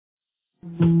All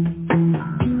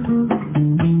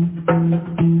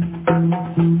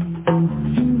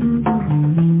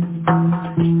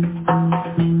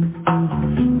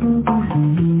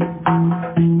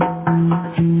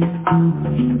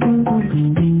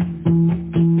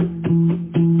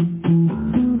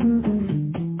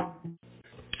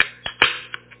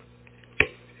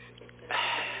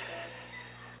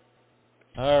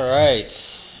right.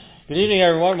 Good evening,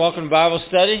 everyone. Welcome to Bible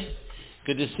study.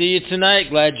 Good to see you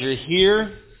tonight. Glad you're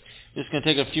here. Just going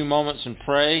to take a few moments and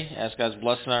pray, ask God's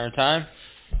blessing on our time,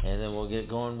 and then we'll get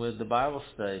going with the Bible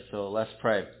study. So let's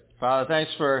pray. Father,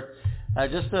 thanks for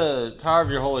just the power of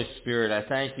your Holy Spirit. I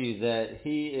thank you that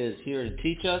He is here to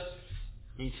teach us.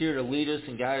 He's here to lead us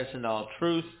and guide us into all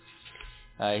truth.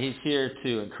 He's here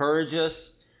to encourage us.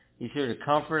 He's here to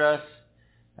comfort us.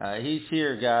 He's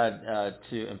here, God,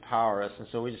 to empower us. And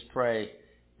so we just pray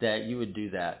that you would do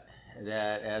that.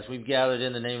 That as we've gathered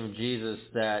in the name of Jesus,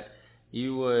 that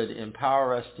you would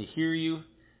empower us to hear you,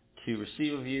 to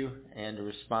receive of you, and to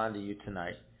respond to you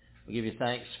tonight. We give you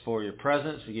thanks for your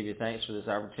presence. We give you thanks for this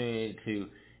opportunity to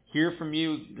hear from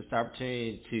you, this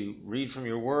opportunity to read from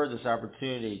your word, this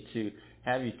opportunity to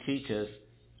have you teach us.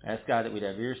 Ask God that we'd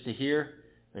have ears to hear,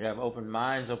 we'd have open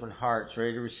minds, open hearts,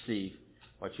 ready to receive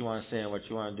what you want to say and what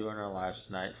you want to do in our lives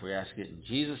tonight. We ask it in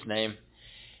Jesus' name.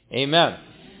 Amen.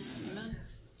 Amen.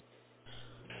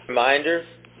 Reminder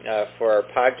for our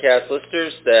podcast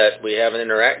listeners that we have an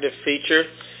interactive feature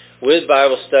with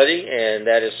Bible study, and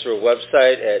that is through a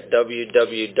website at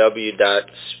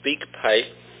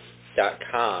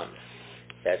www.speakpipe.com.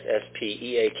 That's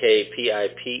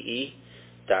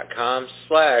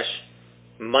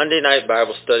speakpipe.com/Monday Night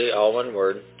Bible Study, all one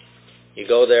word. You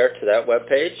go there to that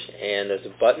webpage, and there's a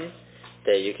button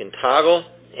that you can toggle,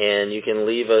 and you can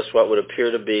leave us what would appear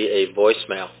to be a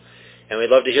voicemail. And we'd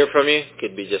love to hear from you.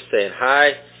 Could be just saying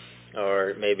hi,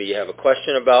 or maybe you have a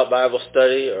question about Bible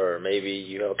study, or maybe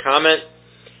you have a comment,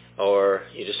 or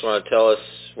you just want to tell us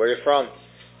where you're from.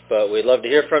 But we'd love to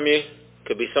hear from you.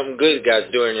 Could be something good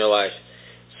God's doing in your life.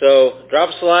 So drop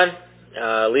us a line,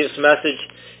 leave us a message,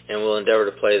 and we'll endeavor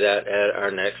to play that at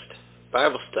our next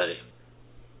Bible study.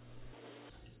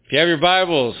 If you have your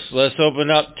Bibles, let's open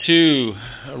up to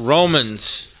Romans,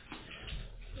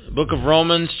 book of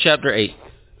Romans, chapter 8.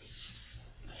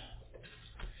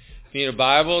 If you need a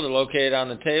Bible to locate on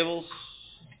the tables,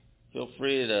 feel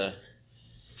free to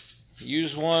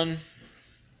use one.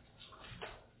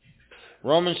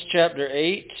 Romans chapter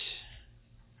 8.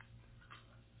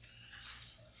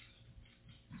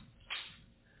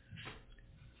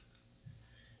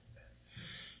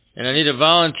 And I need a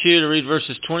volunteer to read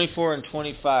verses 24 and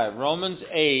 25. Romans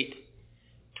 8,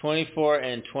 24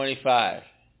 and 25.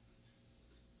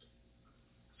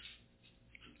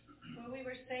 For we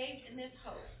were saved in this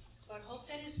hope. But hope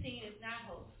that is seen is not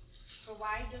hope. For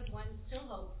why does one still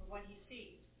hope for what he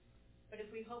sees? But if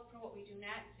we hope for what we do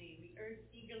not see, we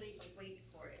eagerly wait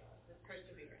for it with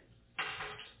perseverance.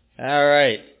 All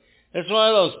right. It's one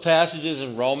of those passages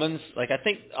in Romans. Like, I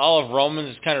think all of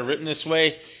Romans is kind of written this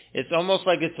way. It's almost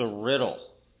like it's a riddle.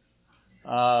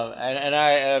 And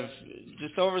I have,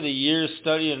 just over the years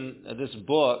studying this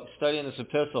book, studying this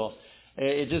epistle,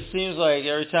 it just seems like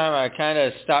every time I kind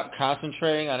of stop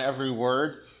concentrating on every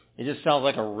word, it just sounds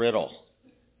like a riddle.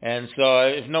 And so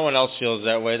if no one else feels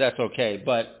that way, that's okay.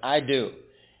 But I do.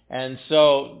 And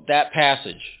so that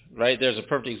passage, right, there's a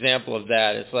perfect example of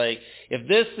that. It's like, if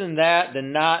this and that,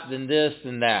 then not, then this,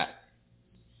 then that.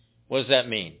 What does that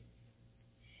mean?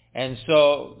 And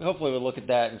so hopefully we'll look at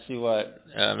that and see what,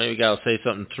 maybe God will say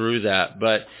something through that.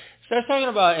 But starts talking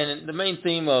about, and the main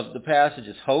theme of the passage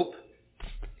is hope.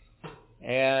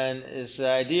 And it's the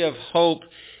idea of hope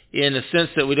in the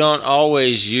sense that we don't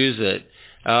always use it.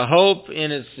 Hope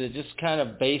in its just kind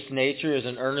of base nature is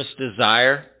an earnest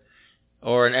desire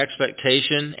or an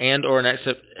expectation or an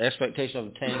expectation of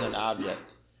obtaining an object.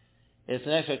 It's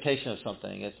an expectation of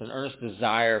something. It's an earnest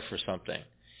desire for something.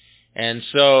 And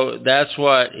so that's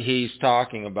what he's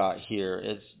talking about here.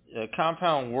 It's a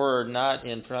compound word, not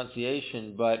in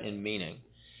pronunciation, but in meaning.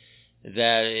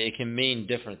 That it can mean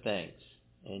different things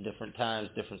in different times,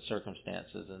 different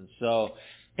circumstances. And so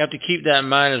you have to keep that in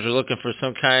mind as we're looking for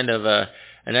some kind of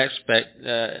an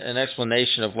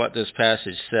explanation of what this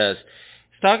passage says.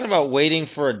 It's talking about waiting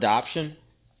for adoption.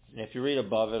 And if you read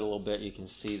above it a little bit, you can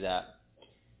see that.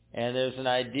 And there's an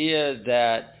idea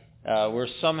that we're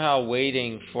somehow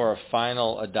waiting for a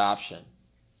final adoption.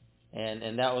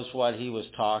 And that was what he was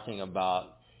talking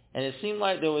about. And it seemed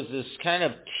like there was this kind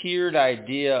of tiered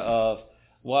idea of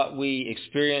what we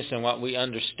experience and what we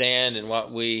understand and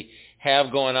what we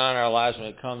have going on in our lives when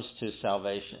it comes to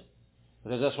salvation.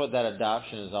 Because that's what that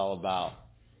adoption is all about.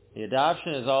 The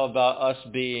adoption is all about us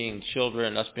being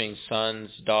children, us being sons,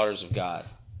 daughters of God.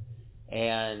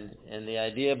 And the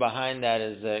idea behind that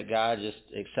is that God just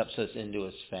accepts us into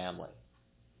his family.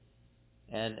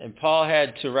 And Paul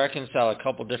had to reconcile a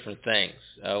couple different things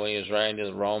when he was writing to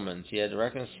the Romans. He had to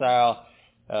reconcile,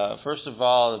 first of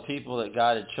all, the people that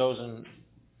God had chosen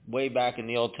way back in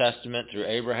the Old Testament through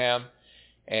Abraham,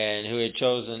 and who he had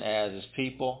chosen as his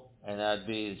people, and that would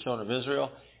be the children of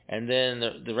Israel. And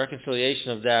then the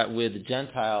reconciliation of that with the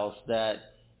Gentiles that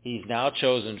he's now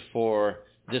chosen for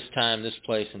this time, this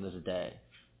place, and this day.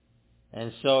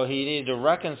 And so he needed to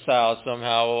reconcile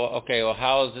somehow, okay, well,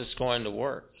 how is this going to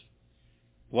work?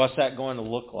 What's that going to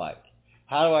look like?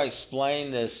 How do I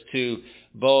explain this to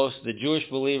both the Jewish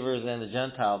believers and the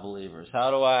Gentile believers?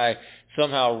 How do I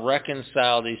somehow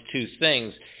reconcile these two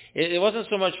things? It wasn't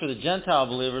so much for the Gentile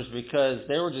believers because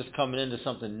they were just coming into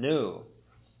something new.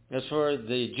 It's for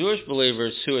the Jewish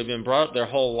believers who had been brought up their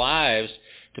whole lives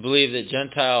to believe that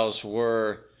Gentiles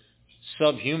were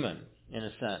subhuman, in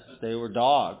a sense. They were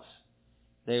dogs.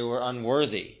 They were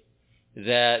unworthy.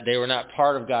 That they were not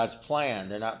part of God's plan.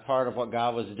 They're not part of what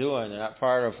God was doing. They're not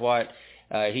part of what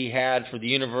he had for the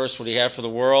universe, what he had for the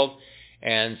world.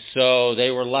 And so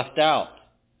they were left out.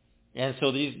 And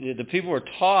so the people were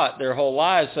taught their whole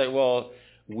lives, like, well,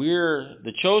 we're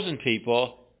the chosen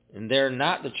people, and they're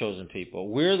not the chosen people.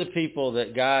 We're the people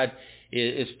that God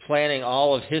is planning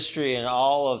all of history and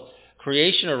all of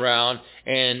creation around,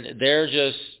 and they're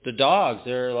just the dogs.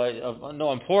 They're like of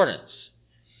no importance.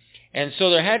 And so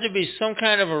there had to be some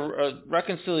kind of a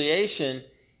reconciliation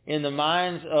in the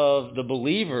minds of the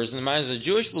believers, in the minds of the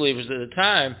Jewish believers at the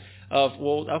time, of,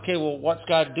 well, okay, well, what's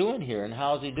God doing here, and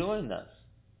how is he doing this?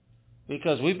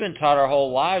 Because we've been taught our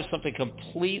whole lives something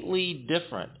completely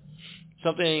different,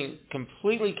 something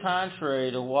completely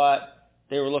contrary to what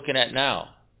they were looking at now.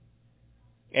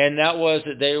 And that was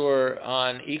that they were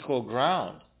on equal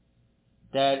ground.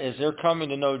 That as they're coming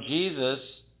to know Jesus,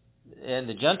 and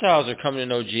the Gentiles are coming to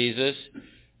know Jesus,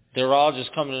 they're all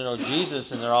just coming to know Jesus,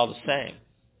 and they're all the same.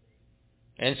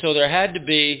 And so there had to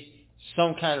be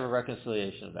some kind of a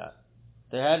reconciliation of that.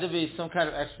 There had to be some kind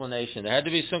of explanation. There had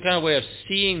to be some kind of way of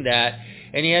seeing that,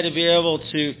 and he had to be able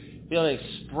to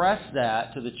express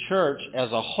that to the church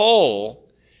as a whole,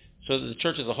 so that the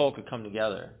church as a whole could come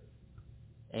together,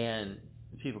 and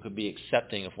people could be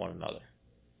accepting of one another.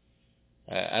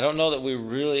 I don't know that we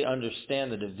really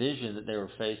understand the division that they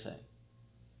were facing.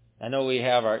 I know we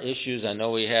have our issues. I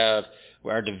know we have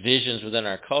our divisions within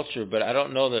our culture, but I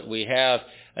don't know that we have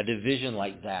a division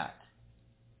like that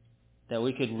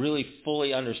we could really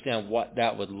fully understand what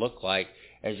that would look like,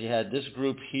 as you had this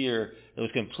group here that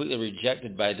was completely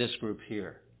rejected by this group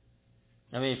here.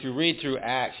 I mean, if you read through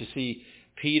Acts, you see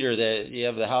Peter, that you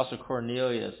have the house of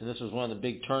Cornelius, and this was one of the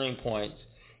big turning points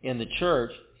in the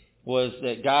church, was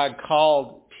that God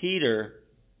called Peter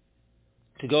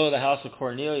to go to the house of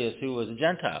Cornelius, who was a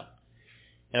Gentile.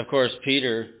 And of course,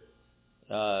 Peter,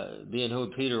 being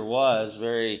who Peter was,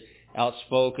 very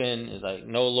outspoken, is like,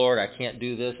 no, Lord, I can't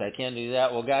do this, I can't do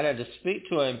that. Well, God had to speak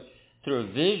to him through a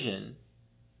vision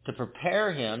to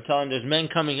prepare him, tell him there's men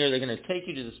coming here, they're going to take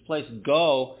you to this place,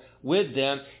 go with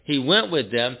them. He went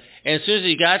with them, and as soon as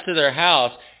he got to their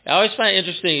house, I always find it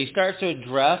interesting, he starts to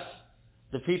address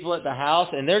the people at the house,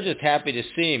 and they're just happy to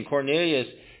see him. Cornelius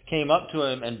came up to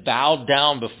him and bowed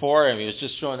down before him. He was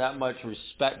just showing that much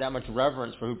respect, that much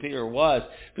reverence for who Peter was.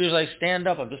 Peter's like, stand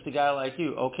up, I'm just a guy like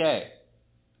you. Okay.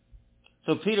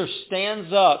 So Peter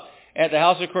stands up at the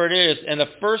house of Cornelius, and the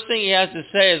first thing he has to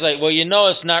say is like, well, you know,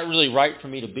 it's not really right for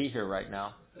me to be here right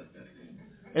now.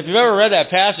 If you've ever read that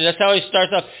passage, that's how he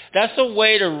starts off. That's a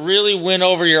way to really win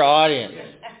over your audience.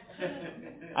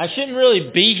 I shouldn't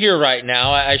really be here right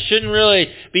now. I shouldn't really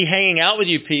be hanging out with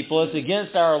you people. It's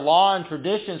against our law and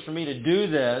traditions for me to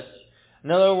do this. In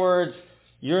other words,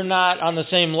 you're not on the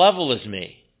same level as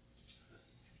me.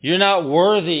 You're not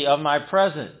worthy of my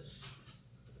presence.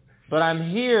 But I'm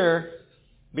here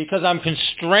because I'm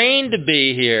constrained to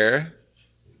be here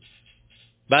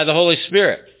by the Holy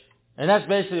Spirit. And that's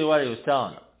basically what he was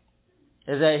telling them.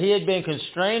 Is that he had been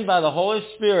constrained by the Holy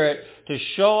Spirit to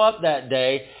show up that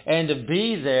day and to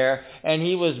be there. And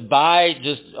he was by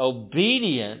just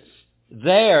obedience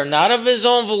there, not of his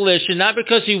own volition, not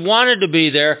because he wanted to be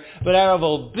there, but out of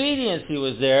obedience he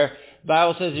was there. The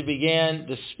Bible says he began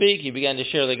to speak. He began to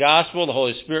share the gospel. The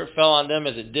Holy Spirit fell on them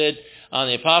as it did on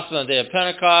the apostles on the day of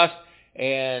Pentecost.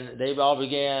 And they all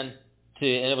began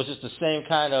and it was just the same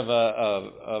kind of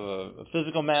a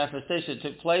physical manifestation that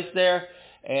took place there.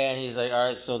 And he's like, all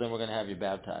right, so then we're going to have you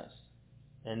baptized.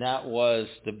 And that was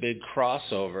the big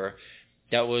crossover.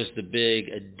 That was the big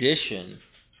addition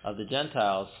of the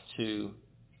Gentiles to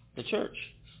the church.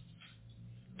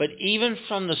 But even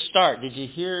from the start, did you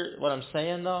hear what I'm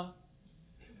saying though?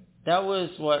 That was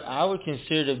what I would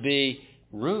consider to be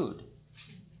rude.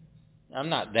 I'm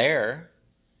not there,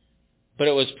 but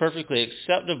it was perfectly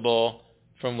acceptable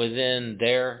from within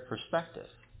their perspective.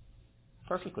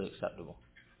 Perfectly acceptable.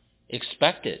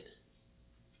 Expected.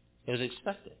 It was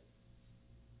expected.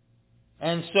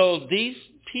 And so these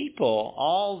people,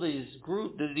 all these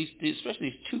groups, especially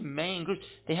these two main groups,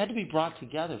 they had to be brought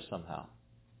together somehow.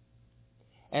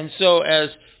 And so as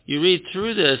you read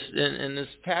through this, in this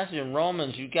passage in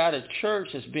Romans, you've got a church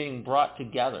that's being brought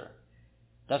together.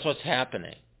 That's what's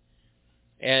happening.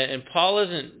 And Paul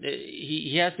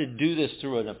he has to do this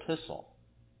through an epistle.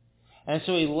 And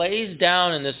so he lays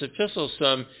down in this epistle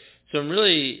some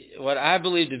really, what I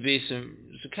believe to be some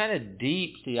kind of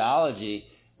deep theology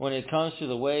when it comes to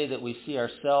the way that we see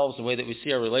ourselves, the way that we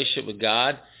see our relationship with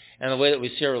God, and the way that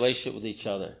we see our relationship with each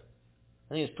other.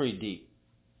 I think it's pretty deep.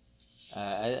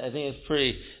 I think it's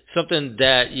pretty something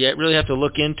that you really have to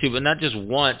look into, but not just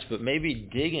once, but maybe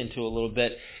dig into a little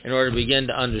bit in order to begin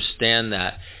to understand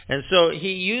that. And so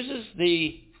he uses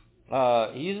the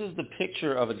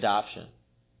picture of adoption.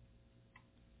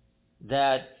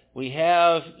 That we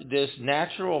have this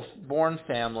natural born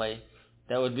family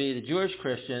that would be the Jewish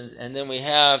Christians, and then we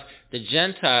have the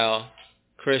Gentile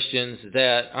Christians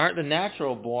that aren't the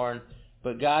natural born,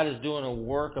 but God is doing a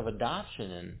work of adoption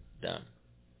in them.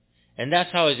 And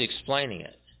that's how he's explaining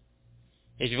it.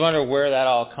 If you wonder where that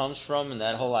all comes from and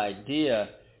that whole idea,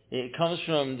 it comes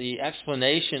from the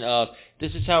explanation of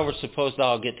this is how we're supposed to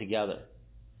all get together.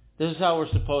 This is how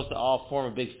we're supposed to all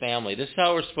form a big family. This is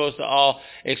how we're supposed to all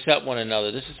accept one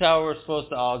another. This is how we're supposed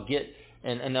to all get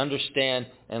and understand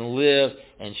and live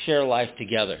and share life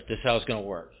together. This is how it's going to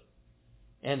work.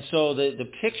 And so the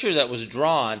picture that was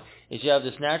drawn is you have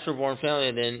this natural born family,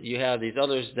 and then you have these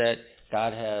others that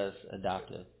God has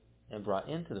adopted and brought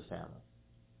into the family.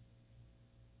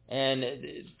 And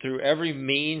through every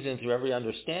means and through every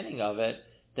understanding of it,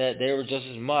 that they were just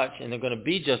as much, and they're going to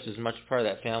be just as much a part of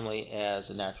that family as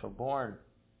the natural born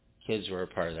kids were a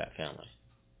part of that family.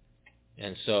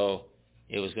 And so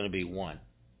it was going to be one.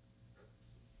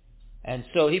 And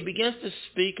so he begins to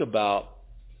speak about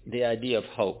the idea of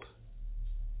hope.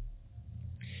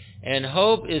 And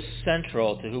hope is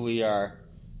central to who we are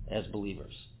as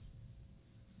believers.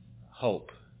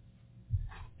 Hope.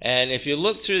 And if you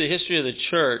look through the history of the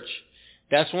church,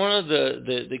 that's one of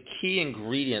the key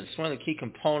ingredients, one of the key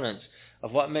components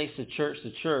of what makes the church,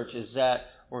 is that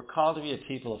we're called to be a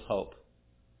people of hope.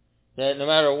 That no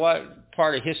matter what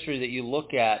part of history that you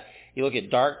look at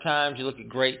dark times, you look at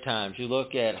great times, you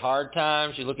look at hard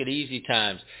times, you look at easy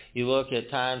times, you look at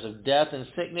times of death and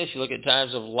sickness, you look at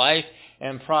times of life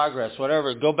and progress,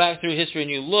 whatever. Go back through history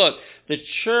and you look, the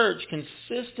church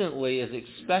consistently is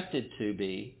expected to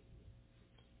be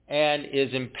and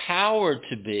is empowered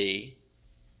to be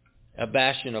a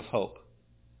bastion of hope.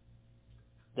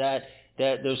 That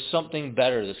there's something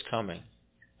better that's coming,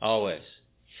 always.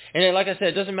 And like I said,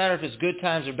 it doesn't matter if it's good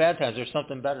times or bad times, there's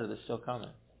something better that's still coming.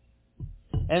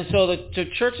 And so the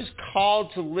church is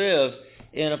called to live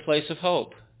in a place of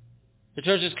hope. The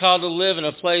church is called to live in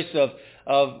a place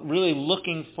of really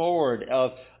looking forward,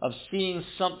 of seeing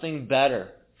something better,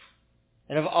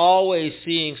 and of always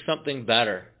seeing something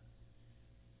better.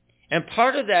 And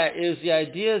part of that is the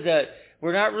idea that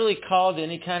we're not really called to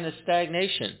any kind of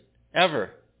stagnation,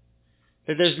 ever.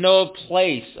 That there's no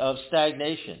place of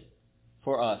stagnation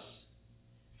for us,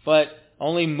 but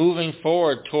only moving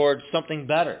forward towards something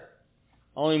better.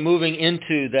 Only moving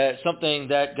into that something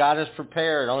that God has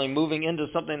prepared. Only moving into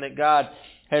something that God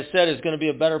has said is going to be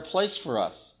a better place for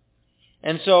us.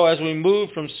 And so as we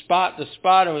move from spot to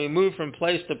spot and we move from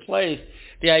place to place,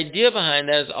 the idea behind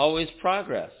that is always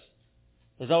progress.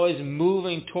 It's always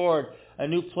moving toward a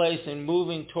new place and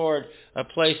moving toward a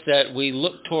place that we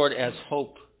look toward as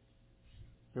hope.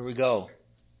 Here we go.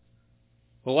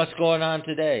 Well, what's going on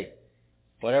today?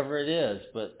 Whatever it is,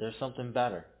 but there's something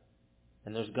better.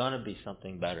 And there's going to be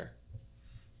something better.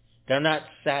 They're not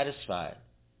satisfied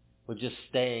with just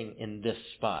staying in this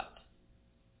spot.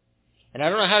 And I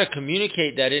don't know how to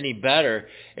communicate that any better,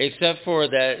 except for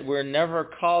that we're never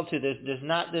called to this. There's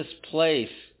not this place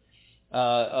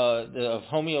of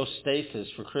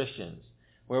homeostasis for Christians,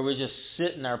 where we just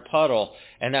sit in our puddle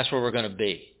and that's where we're going to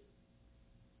be.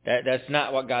 That's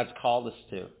not what God's called us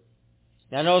to.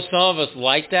 Now, I know some of us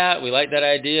like that. We like that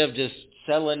idea of just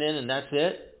settling in and that's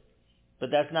it. But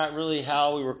that's not really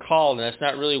how we were called, and that's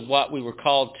not really what we were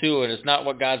called to, and it's not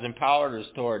what God's empowered us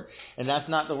toward. And that's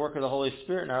not the work of the Holy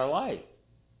Spirit in our life.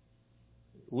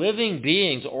 Living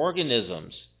beings,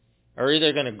 organisms, are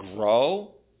either going to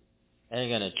grow and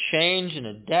they're going to change and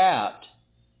adapt,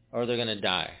 or they're going to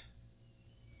die.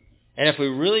 And if we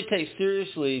really take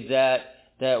seriously that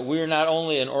we're not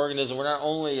only an organism, we're not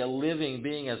only a living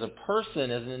being as a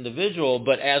person, as an individual,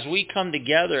 but as we come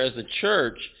together as a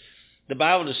church, the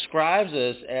Bible describes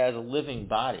us as a living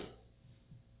body.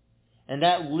 And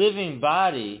that living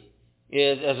body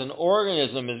is, as an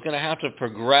organism, is going to have to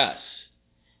progress.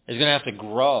 It's going to have to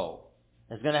grow.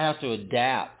 It's going to have to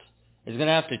adapt. It's going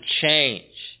to have to change.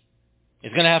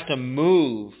 It's going to have to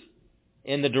move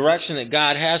in the direction that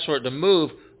God has for it to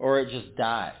move, or it just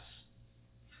dies.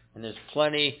 And there's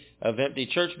plenty of empty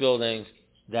church buildings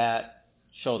that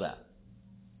show that.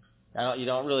 You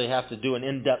don't really have to do an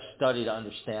in-depth study to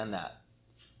understand that.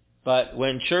 But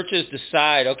when churches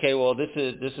decide, okay, well, this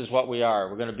is what we are.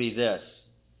 We're going to be this.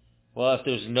 Well, if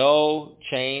there's no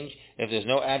change, if there's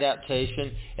no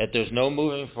adaptation, if there's no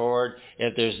moving forward,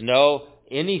 if there's no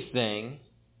anything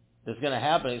that's going to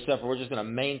happen except for we're just going to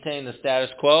maintain the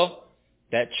status quo,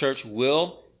 that church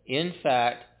will, in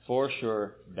fact, for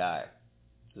sure, die.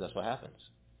 Because that's what happens.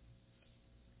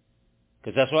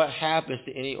 Because that's what happens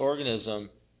to any organism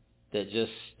that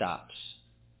just stops.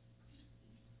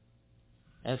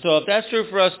 And so if that's true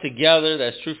for us together,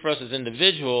 that's true for us as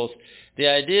individuals, the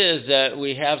idea is that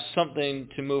we have something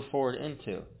to move forward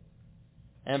into.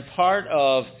 And part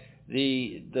of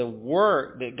the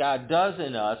work that God does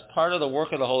in us, part of the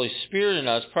work of the Holy Spirit in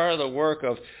us, part of the work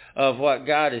of what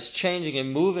God is changing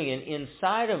and moving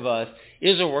inside of us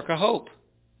is a work of hope.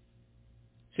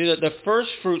 See, that the first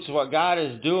fruits of what God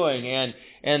is doing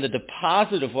and the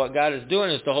deposit of what God is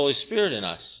doing is the Holy Spirit in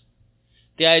us.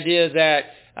 The idea that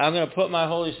I'm going to put my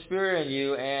Holy Spirit in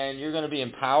you and you're going to be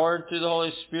empowered through the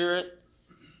Holy Spirit.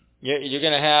 You're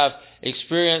going to have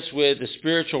experience with the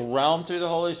spiritual realm through the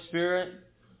Holy Spirit.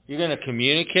 You're going to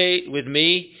communicate with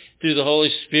me through the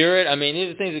Holy Spirit. I mean,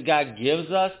 these are things that God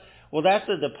gives us. Well, that's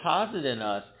a deposit in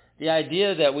us. The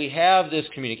idea that we have this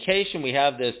communication, we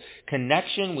have this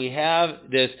connection, we have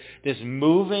this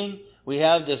moving, we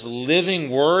have this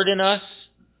living word in us.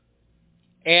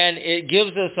 And it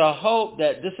gives us a hope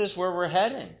that this is where we're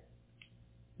heading.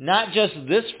 Not just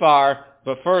this far,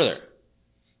 but further.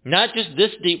 Not just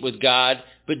this deep with God,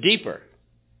 but deeper.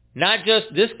 Not just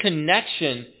this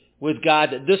connection with God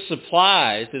that this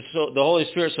supplies, that the Holy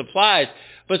Spirit supplies,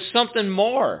 but something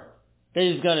more that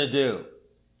He's going to do.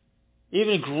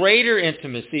 Even greater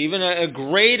intimacy, even a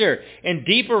greater and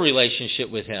deeper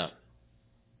relationship with Him.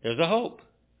 There's a hope.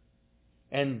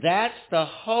 And that's the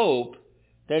hope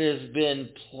that has been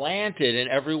planted in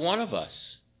every one of us.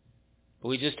 But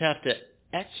we just have to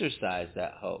exercise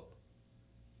that hope.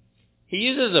 He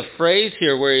uses a phrase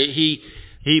here where he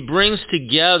brings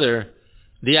together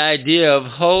the idea of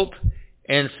hope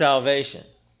and salvation.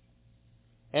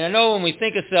 And I know when we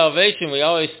think of salvation, we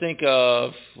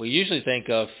usually think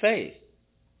of faith.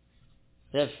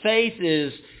 That faith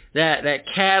is that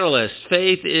catalyst.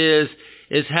 Faith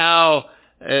is how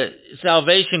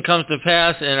salvation comes to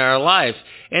pass in our life.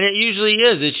 And it usually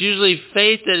is. It's usually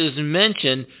faith that is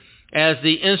mentioned as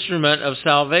the instrument of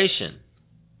salvation.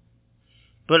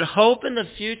 But hope in the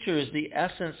future is the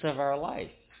essence of our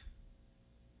life.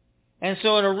 And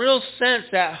so in a real sense,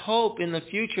 that hope in the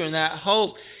future and that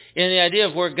hope in the idea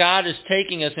of where God is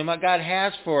taking us and what God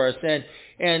has for us and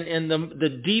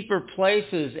the deeper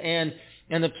places and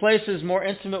the places more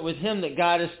intimate with Him that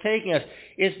God is taking us,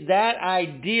 it's that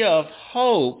idea of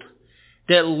hope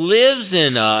that lives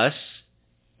in us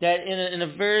that in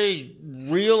a very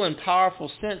real and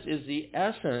powerful sense is the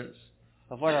essence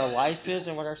of what our life is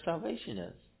and what our salvation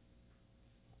is.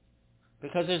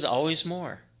 Because there's always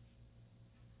more.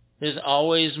 There's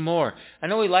always more. I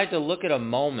know we like to look at a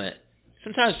moment.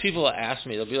 Sometimes people will ask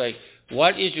me, they'll be like,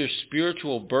 what is your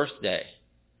spiritual birthday?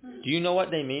 Do you know what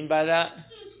they mean by that?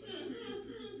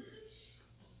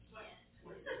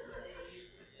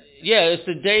 Yeah, it's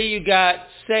the day you got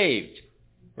saved,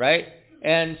 right?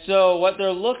 And so what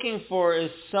they're looking for is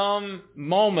some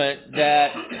moment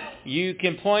that you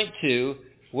can point to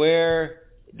where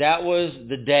that was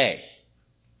the day.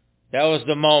 That was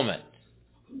the moment.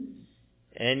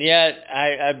 And yet,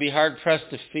 I'd be hard-pressed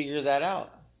to figure that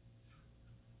out.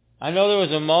 I know there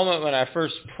was a moment when I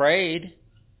first prayed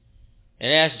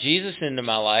and asked Jesus into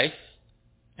my life,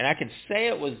 and I could say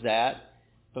it was that,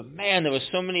 but man, there was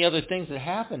so many other things that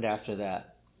happened after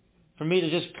that. For me to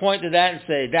just point to that and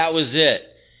say, that was it.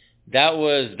 That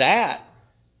was that.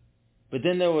 But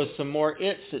then there was some more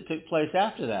it's that took place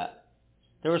after that.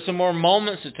 There were some more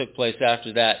moments that took place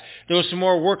after that. There was some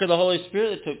more work of the Holy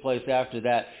Spirit that took place after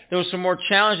that. There was some more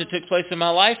challenge that took place in my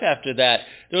life after that.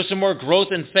 There was some more growth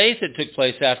in faith that took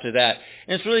place after that.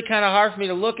 And it's really kind of hard for me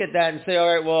to look at that and say,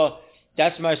 all right, well,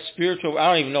 That's my spiritual, I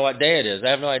don't even know what day it is. I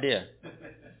have no idea.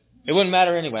 It wouldn't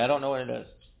matter anyway. I don't know what it is.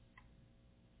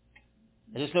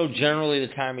 I just know generally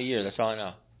the time of year. That's all I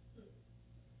know.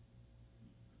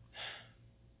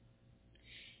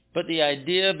 But the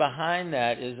idea behind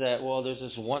that is that, well, there's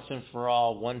this once and for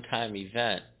all, one-time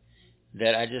event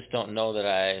that I just don't know that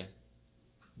I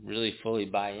really fully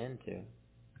buy into.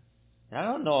 And I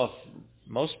don't know if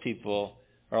most people,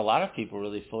 or a lot of people,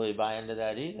 really fully buy into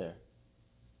that either.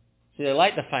 See, they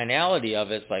like the finality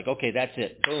of it. It's like, okay, that's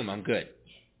it. Boom, I'm good.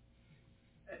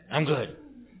 I'm good.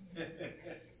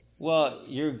 Well,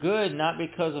 you're good not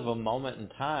because of a moment in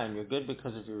time. You're good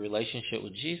because of your relationship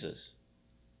with Jesus.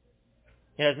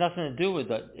 It has nothing to do with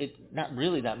not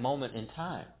really that moment in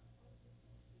time.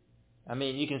 I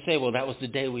mean, you can say, well, that was the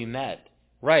day we met.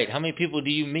 Right. How many people do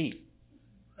you meet?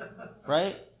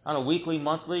 Right? On a weekly,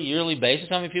 monthly, yearly basis,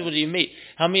 how many people do you meet?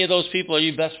 How many of those people are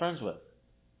you best friends with?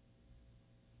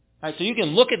 Right, so you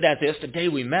can look at that, that's the day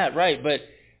we met, right? But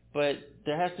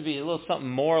there has to be a little something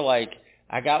more like,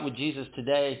 I got with Jesus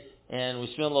today, and we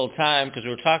spent a little time because we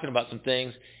were talking about some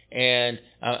things, and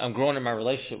I'm growing in my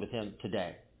relationship with him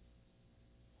today.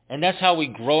 And that's how we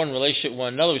grow in relationship with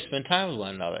one another. We spend time with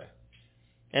one another.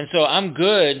 And so I'm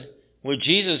good with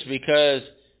Jesus because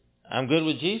I'm good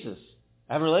with Jesus.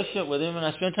 I have a relationship with him, and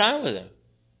I spend time with him.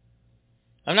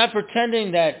 I'm not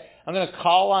pretending that I'm going to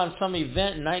call on some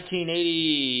event in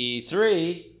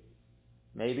 1983,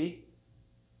 maybe,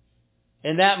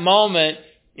 in that moment,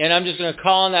 and I'm just going to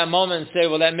call on that moment and say,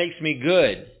 well, that makes me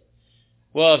good.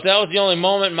 Well, if that was the only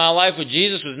moment in my life with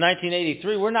Jesus was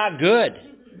 1983, we're not good.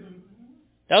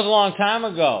 That was a long time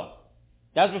ago.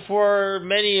 That was before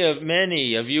many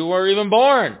of you were even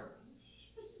born.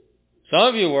 Some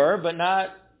of you were, but not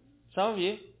some of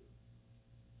you.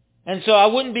 And so I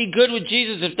wouldn't be good with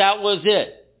Jesus if that was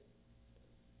it.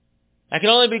 I can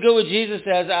only be good with Jesus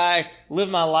as I live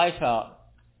my life out,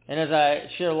 and as I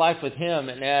share life with him,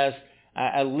 and as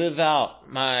I live out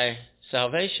my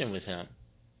salvation with him.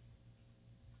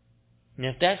 And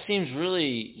if that seems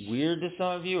really weird to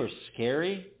some of you or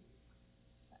scary,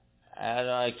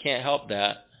 I can't help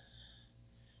that.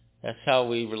 That's how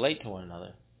we relate to one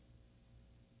another.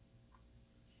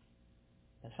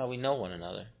 That's how we know one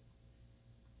another.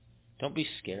 Don't be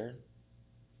scared.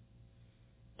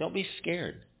 Don't be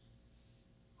scared.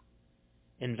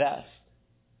 Invest.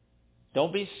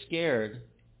 Don't be scared.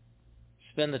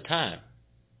 Spend the time.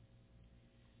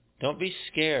 Don't be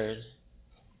scared.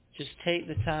 Just take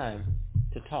the time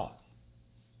to talk.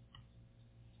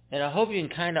 And I hope you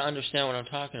can kind of understand what I'm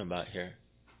talking about here.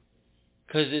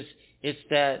 Because it's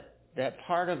that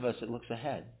part of us that looks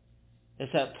ahead.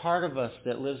 It's that part of us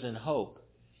that lives in hope.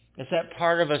 It's that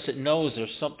part of us that knows there's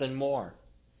something more.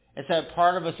 It's that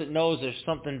part of us that knows there's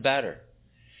something better.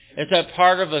 It's that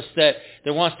part of us that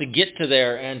wants to get to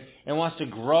there and wants to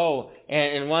grow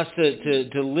and wants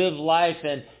to live life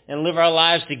and live our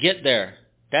lives to get there.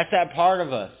 That's that part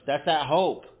of us. That's that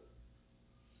hope.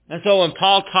 And so when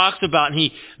Paul talks about and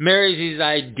he marries these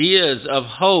ideas of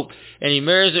hope and he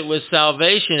marries it with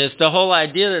salvation, it's the whole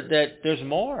idea that there's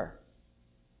more.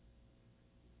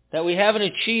 That we haven't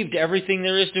achieved everything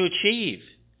there is to achieve.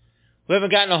 We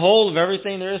haven't gotten a hold of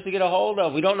everything there is to get a hold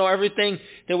of. We don't know everything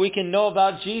that we can know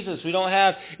about Jesus. We don't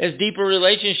have as deep a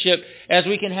relationship as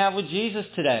we can have with Jesus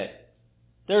today.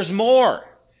 There's more.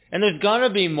 And there's going to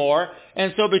be more.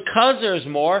 And so because there's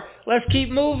more, let's keep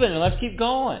moving and let's keep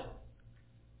going.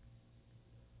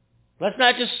 Let's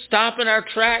not just stop in our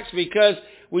tracks because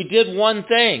we did one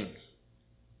thing.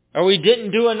 Or we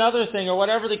didn't do another thing, or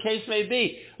whatever the case may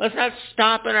be. Let's not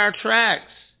stop in our tracks.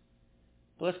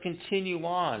 But let's continue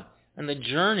on the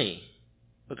journey.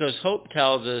 Because hope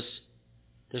tells us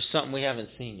there's something we haven't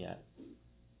seen yet.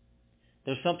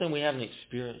 There's something we haven't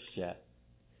experienced yet.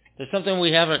 There's something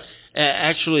we haven't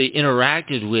actually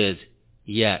interacted with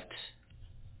yet.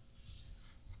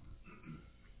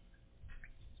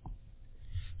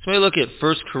 So we look at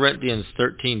 1 Corinthians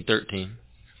 13:13.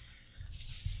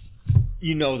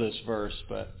 You know this verse,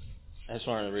 but I just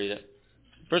wanted to read it.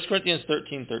 1 Corinthians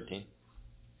 13:13.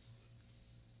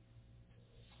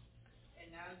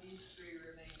 And now these three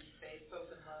remain: faith,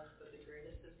 hope, and love, but the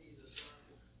greatest of these is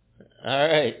love. All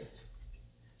right.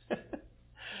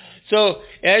 So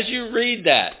as you read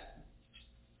that,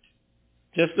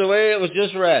 just the way it was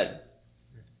just read,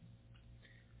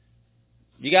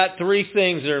 you got three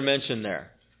things that are mentioned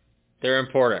there. They're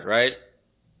important, right?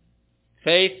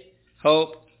 Faith,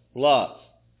 hope, love.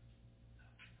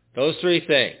 Those three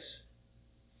things.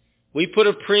 We put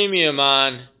a premium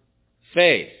on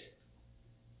faith.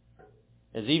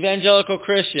 As evangelical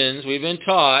Christians, we've been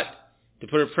taught to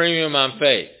put a premium on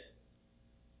faith.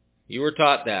 You were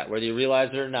taught that, whether you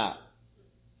realize it or not.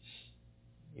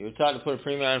 You were taught to put a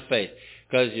premium on faith.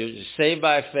 Because you're saved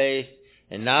by faith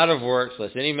and not of works,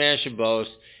 lest any man should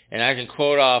boast. And I can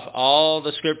quote off all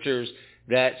the scriptures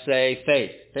that say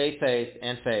faith, faith, faith,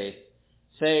 and faith.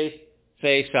 Faith,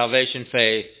 faith, salvation,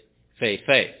 faith, faith,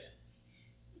 faith.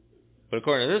 But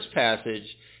according to this passage,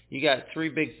 you got three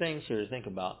big things here to think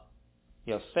about.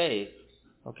 You have faith.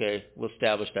 Okay, we'll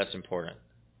establish that's important.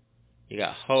 You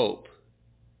got hope,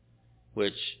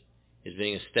 which is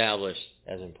being established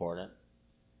as important,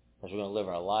 as we're going to live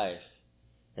our life.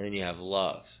 And then you have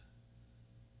love.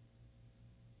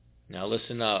 Now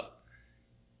listen up.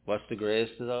 What's the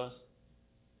greatest of those?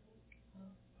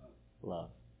 Love.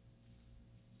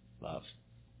 Love.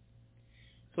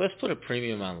 So let's put a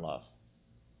premium on love.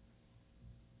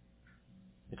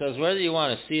 Because whether you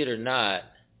want to see it or not,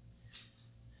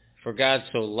 for God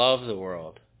so loved the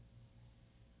world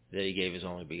that he gave his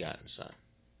only begotten Son,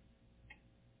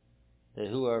 that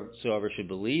whosoever should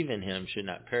believe in him should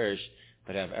not perish,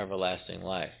 but have everlasting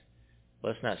life.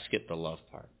 Let's not skip the love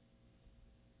part.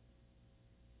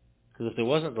 Because if there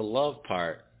wasn't the love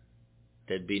part,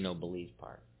 there'd be no belief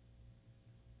part.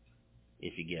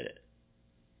 If you get it.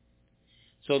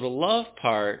 So the love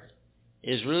part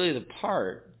is really the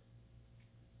part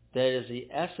that is the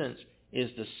essence, is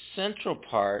the central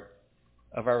part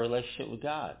of our relationship with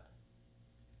God.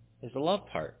 Is the love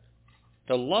part.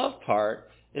 The love part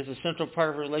is the central part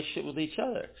of our relationship with each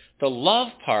other. The love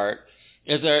part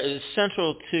is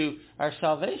central to our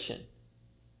salvation.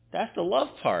 That's the love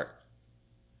part.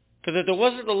 Because if there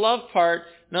wasn't the love part,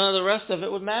 none of the rest of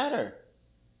it would matter.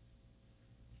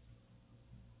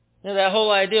 That whole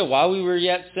idea, while we were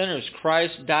yet sinners,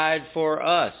 Christ died for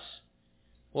us.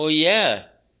 Well, yeah,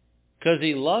 because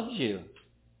he loved you.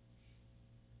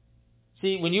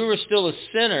 See, when you were still a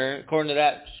sinner, according to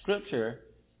that scripture,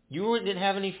 you didn't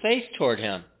have any faith toward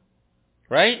him.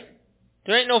 Right?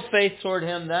 There ain't no faith toward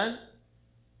him then.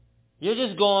 You're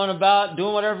just going about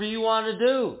doing whatever you want to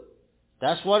do.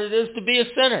 That's what it is to be a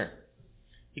sinner.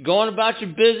 You're going about your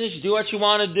business, you do what you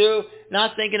want to do,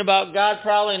 not thinking about God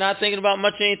probably, not thinking about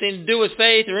much anything to do with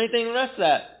faith or anything the rest of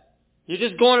that. You're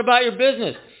just going about your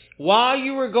business. While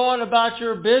you were going about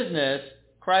your business,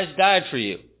 Christ died for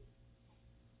you.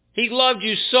 He loved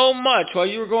you so much while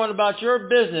you were going about your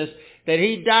business that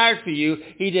he died for you.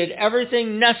 He did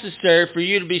everything necessary for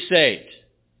you to be saved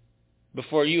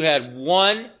before you had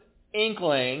one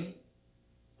inkling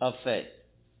of faith.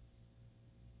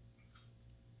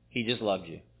 He just loved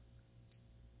you.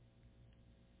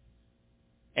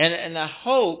 And I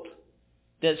hope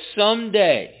that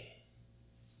someday,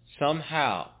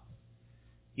 somehow,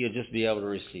 you'll just be able to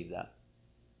receive that.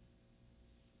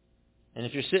 And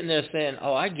if you're sitting there saying,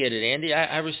 oh, I get it, Andy,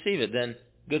 I receive it, then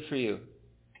good for you.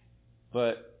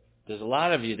 But there's a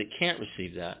lot of you that can't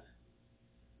receive that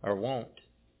or won't.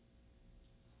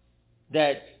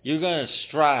 That you're going to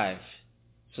strive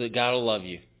so that God will love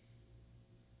you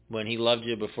when he loved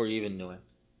you before you even knew him.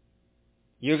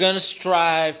 You're going to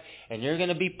strive, and you're going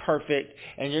to be perfect,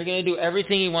 and you're going to do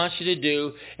everything he wants you to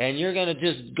do, and you're going to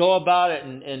just go about it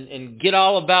and get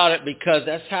all about it because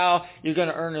that's how you're going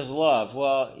to earn his love.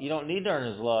 Well, you don't need to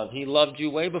earn his love. He loved you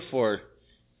way before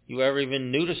you ever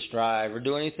even knew to strive or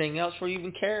do anything else where you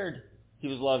even cared he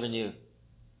was loving you.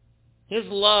 His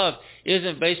love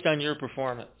isn't based on your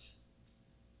performance.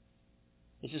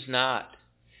 It's just not.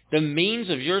 The means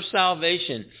of your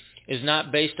salvation is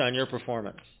not based on your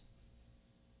performance.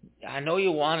 I know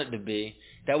you want it to be.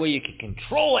 That way you can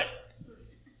control it.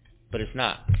 But it's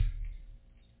not.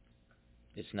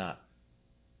 It's not.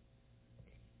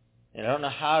 And I don't know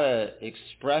how to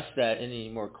express that any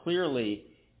more clearly,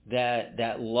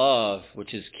 that love,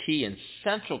 which is key and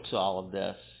central to all of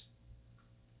this,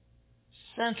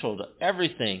 central to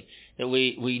everything that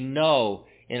we know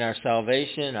in our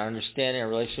salvation, our understanding, our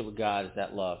relationship with God, is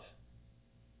that love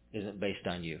isn't based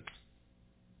on you.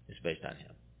 It's based on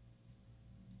him.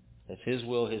 That's his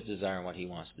will, his desire, and what he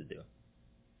wants to do.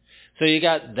 So you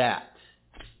got that.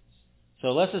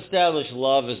 So let's establish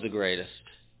love as the greatest.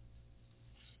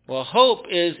 Well, hope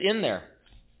is in there.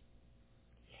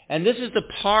 And this is the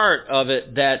part of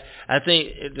it that I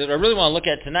think that I really want to look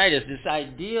at tonight, is this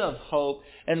idea of hope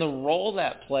and the role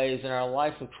that plays in our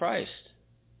life with Christ.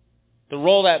 The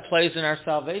role that plays in our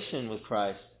salvation with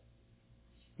Christ.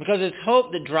 Because it's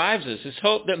hope that drives us. It's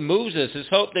hope that moves us. It's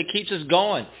hope that keeps us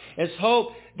going. It's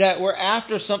hope that we're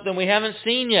after something we haven't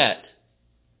seen yet.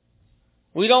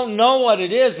 We don't know what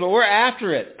it is, but we're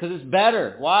after it because it's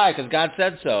better. Why? Because God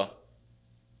said so.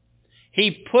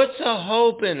 He puts a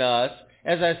hope in us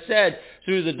as I said,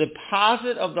 through the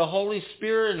deposit of the Holy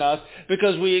Spirit in us,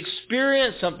 because we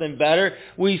experience something better,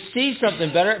 we see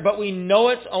something better, but we know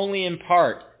it's only in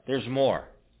part. There's more.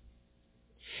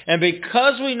 And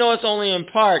because we know it's only in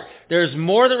part, there's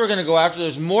more that we're going to go after,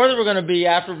 there's more that we're going to be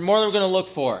after, more that we're going to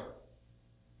look for.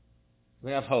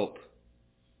 We have hope.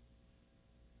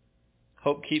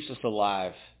 Hope keeps us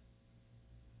alive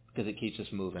because it keeps us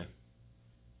moving.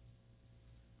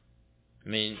 I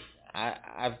mean,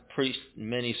 I've preached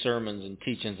many sermons and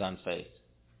teachings on faith.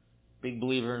 Big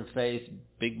believer in faith,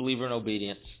 big believer in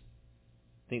obedience.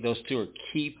 I think those two are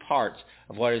key parts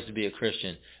of what it is to be a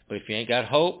Christian. But if you ain't got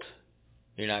hope,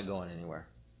 you're not going anywhere.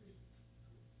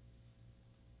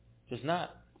 Just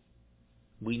not.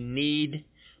 We need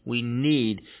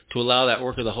to allow that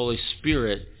work of the Holy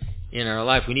Spirit in our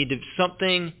life. We need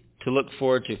something to look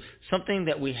forward to, something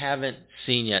that we haven't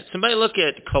seen yet. Somebody look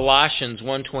at Colossians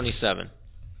 1:27.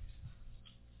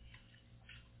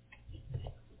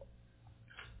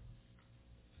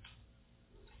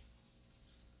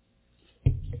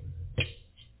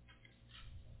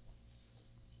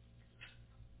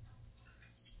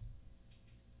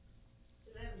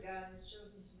 God has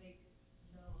chosen to make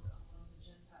known among the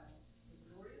Gentiles the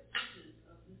glorious riches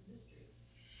of this mystery,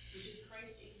 which is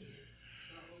Christ in you,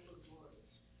 the hope of glory.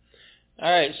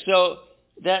 All right, so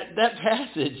that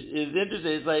passage is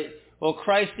interesting. It's like, well,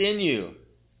 Christ in you.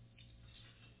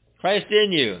 Christ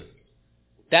in you.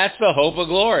 That's the hope of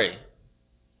glory.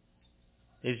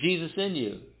 Is Jesus in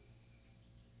you?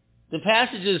 The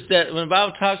passages that, when the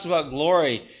Bible talks about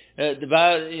glory,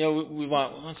 we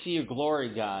want to see your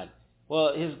glory, God.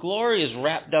 Well, His glory is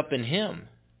wrapped up in Him.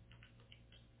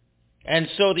 And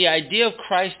so the idea of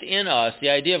Christ in us, the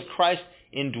idea of Christ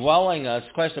indwelling us,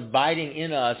 Christ abiding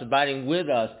in us, abiding with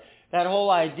us, that whole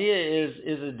idea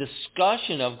is a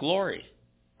discussion of glory.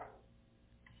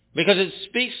 Because it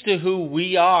speaks to who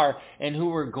we are and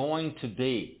who we're going to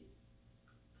be.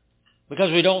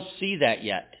 Because we don't see that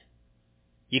yet.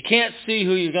 You can't see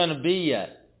who you're going to be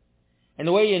yet. And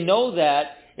the way you know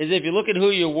that is if you look at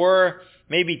who you were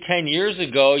maybe 10 years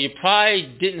ago, you probably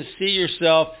didn't see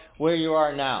yourself where you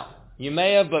are now. You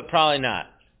may have, but probably not.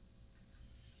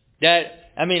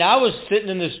 I was sitting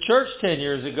in this church 10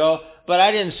 years ago, but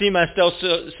I didn't see myself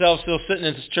still sitting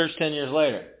in this church 10 years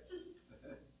later.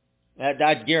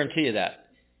 I'd guarantee you that.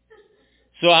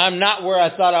 So I'm not where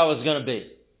I thought I was going to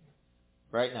be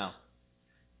right now.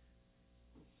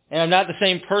 And I'm not the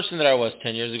same person that I was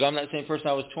 10 years ago. I'm not the same person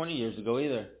I was 20 years ago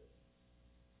either.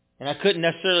 And I couldn't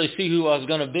necessarily see who I was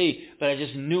going to be, but I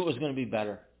just knew it was going to be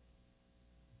better.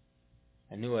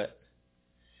 I knew it.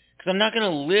 Because I'm not going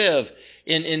to live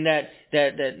in that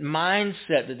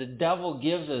mindset that the devil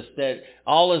gives us that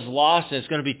all is lost and it's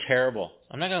going to be terrible.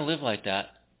 I'm not going to live like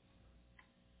that.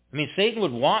 I mean, Satan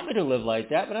would want me to live like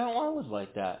that, but I don't want to live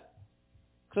like that.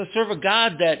 Because I serve a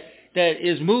God that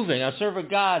is moving. I serve a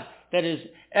God that is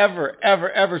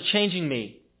ever changing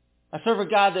me. I serve a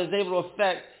God that is able to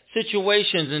affect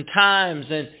situations and times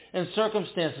and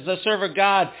circumstances. I serve a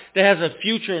God that has a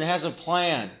future and has a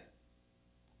plan.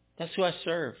 That's who I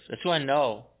serve. That's who I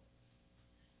know.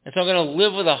 And so I'm going to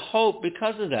live with a hope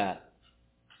because of that.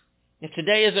 If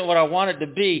today isn't what I want it to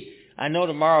be, I know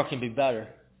tomorrow can be better.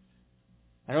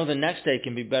 I know the next day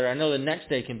can be better. I know the next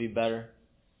day can be better.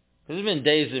 Because there's been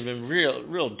days that have been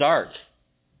real dark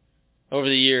over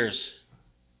the years.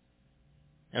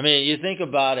 I mean, you think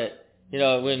about it,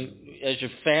 as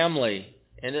your family,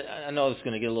 and I know it's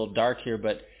going to get a little dark here,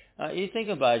 but you think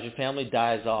about it, as your family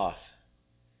dies off.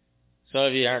 Some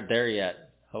of you aren't there yet,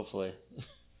 hopefully.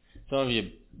 Some of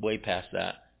you way past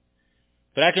that.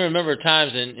 But I can remember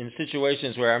times in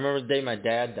situations where I remember the day my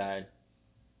dad died.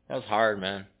 That was hard,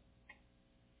 man.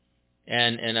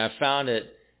 And I found it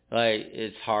like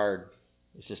it's hard.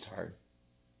 It's just hard.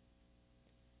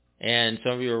 And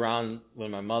some of you were around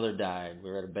when my mother died. We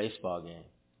were at a baseball game.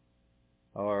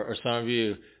 Or some of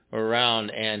you were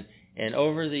around and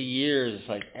over the years, it's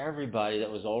like everybody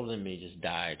that was older than me just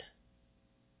died.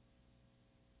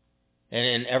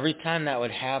 And every time that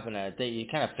would happen, I think you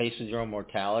kind of face with your own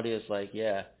mortality. It's like,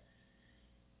 yeah.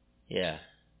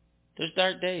 There's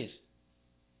dark days.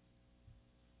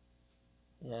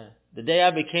 Yeah. The day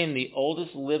I became the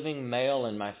oldest living male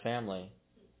in my family,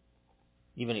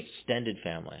 even extended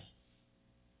family,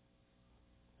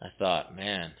 I thought,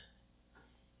 man,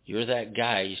 you're that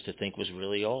guy I used to think was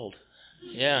really old.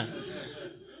 Yeah.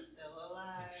 Still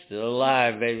alive. Still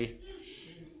alive, baby.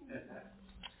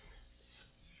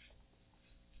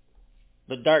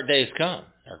 But dark days come,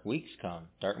 dark weeks come,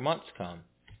 dark months come.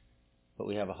 But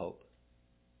we have a hope.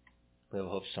 We have a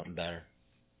hope for something better.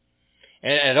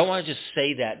 And I don't want to just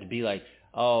say that to be like,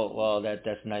 oh, well,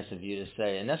 that's nice of you to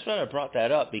say. And that's why I brought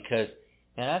that up, because,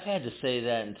 man, I've had to say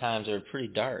that in times that are pretty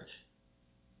dark.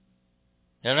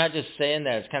 And I'm not just saying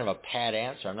that as kind of a pat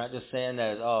answer. I'm not just saying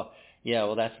that as, oh, yeah,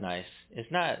 well, that's nice.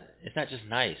 It's not just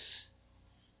nice.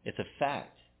 It's a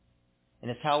fact. And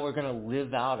it's how we're going to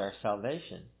live out our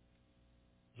salvation.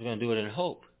 We're going to do it in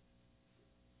hope.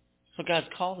 That's what God's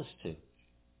called us to.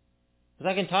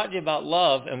 Because I can talk to you about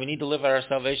love, and we need to live out our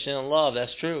salvation in love.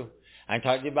 That's true. I can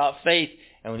talk to you about faith,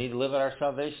 and we need to live out our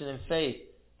salvation in faith.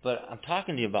 But I'm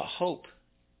talking to you about hope.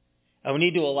 And we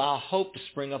need to allow hope to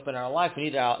spring up in our life. We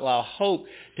need to allow hope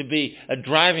to be a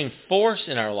driving force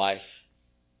in our life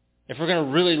if we're going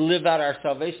to really live out our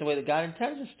salvation the way that God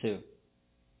intends us to.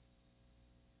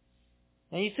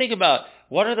 And you think about,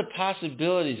 what are the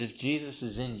possibilities if Jesus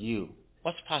is in you?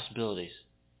 What's the possibilities?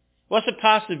 What's the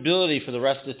possibility for the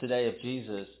rest of today if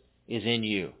Jesus is in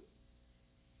you?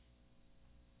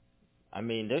 I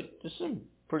mean, there's some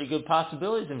pretty good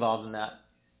possibilities involved in that.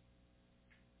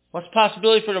 What's the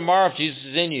possibility for tomorrow if Jesus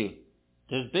is in you?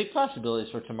 There's big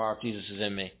possibilities for tomorrow if Jesus is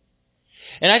in me.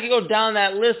 And I could go down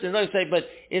that list and say, but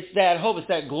it's that hope, it's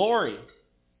that glory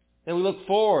that we look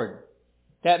forward.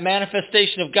 That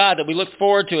manifestation of God that we look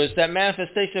forward to. It's that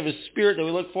manifestation of His Spirit that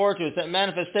we look forward to. It's that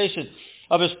manifestation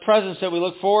of His presence that we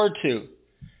look forward to.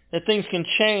 That things can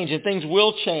change and things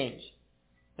will change.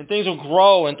 And things will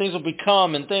grow and things will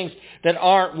become and things that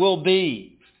aren't will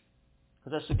be.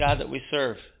 Because that's the God that we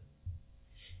serve.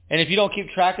 And if you don't keep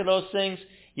track of those things,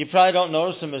 you probably don't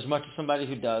notice them as much as somebody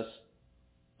who does.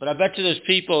 But I bet you there's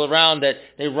people around that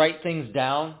they write things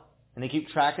down and they keep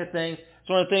track of things. It's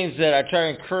one of the things that I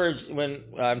try to encourage when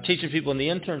I'm teaching people in the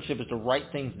internship is to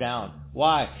write things down.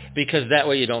 Why? Because that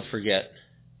way you don't forget.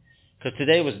 Because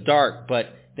today was dark,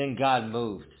 but then God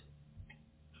moved.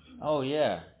 Oh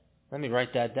yeah, let me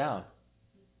write that down.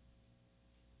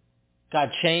 God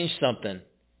changed something.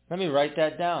 Let me write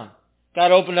that down.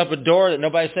 God opened up a door that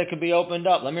nobody said could be opened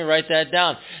up. Let me write that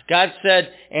down. God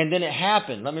said, and then it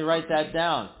happened. Let me write that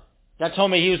down. God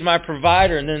told me He was my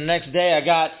provider, and then the next day I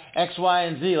got X, Y,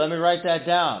 and Z. Let me write that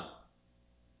down.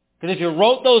 Because if you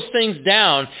wrote those things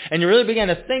down and you really began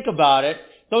to think about it,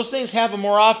 those things happen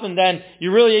more often than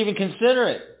you really even consider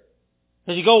it.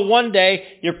 Because you go one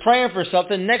day, you're praying for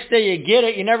something, next day you get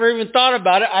it, you never even thought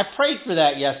about it. I prayed for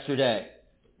that yesterday.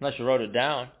 Unless you wrote it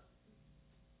down.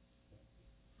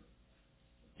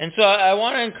 And so I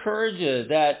want to encourage you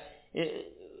that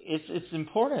it's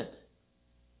important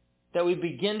that we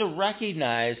begin to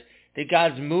recognize that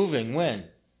God's moving. When?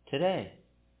 Today.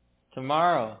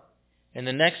 Tomorrow. And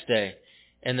the next day.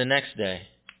 And the next day.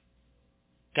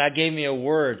 God gave me a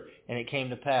word and it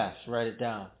came to pass. Write it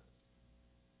down.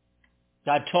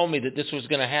 God told me that this was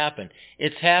going to happen.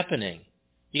 It's happening.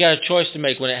 You got a choice to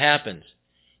make when it happens.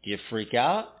 Do you freak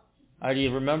out? Or do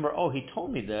you remember, oh, He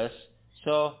told me this,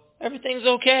 so everything's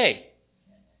okay.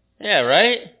 Yeah,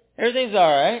 right? Everything's all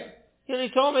right. He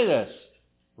told me this.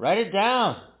 Write it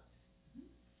down.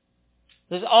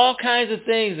 There's all kinds of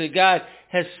things that God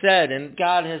has said and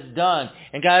God has done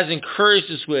and God has encouraged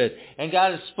us with and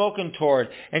God has spoken toward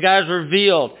and God has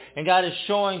revealed and God is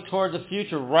showing toward the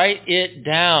future. Write it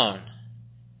down.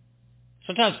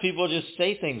 Sometimes people just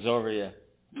say things over you,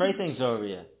 pray things over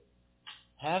you.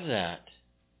 Have that.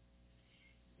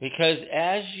 Because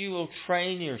as you will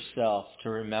train yourself to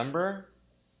remember,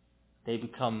 they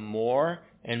become more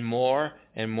and more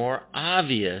and more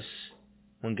obvious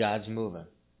when God's moving.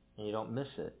 And you don't miss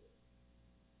it.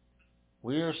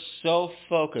 We are so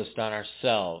focused on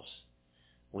ourselves,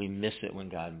 we miss it when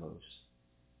God moves.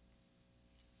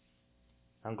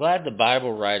 I'm glad the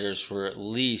Bible writers were at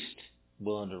least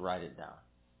willing to write it down.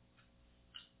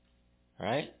 All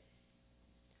right?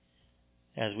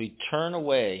 As we turn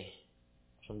away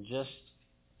from just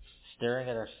staring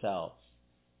at ourselves,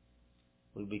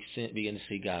 we begin to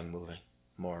see God moving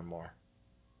more and more.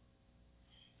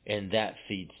 And that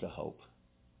feeds the hope.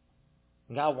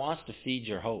 And God wants to feed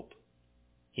your hope.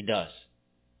 He does.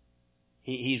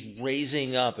 He's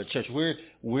raising up a church.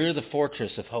 We're the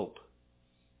fortress of hope.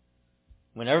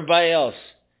 When everybody else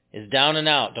is down and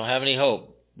out, don't have any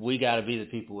hope, we got to be the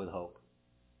people with hope.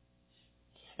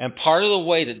 And part of the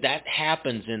way that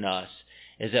happens in us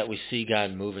is that we see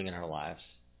God moving in our lives.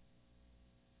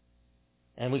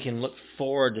 And we can look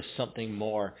forward to something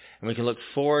more. And we can look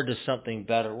forward to something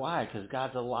better. Why? Because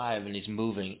God's alive and He's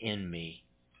moving in me.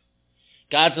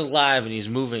 God's alive and He's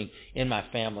moving in my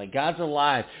family. God's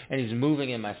alive and He's moving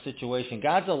in my situation.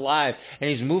 God's alive and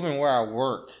He's moving where I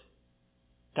work.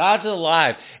 God's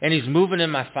alive and He's moving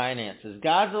in my finances.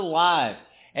 God's alive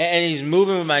and He's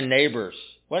moving with my neighbors.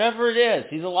 Whatever it is,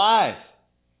 He's alive.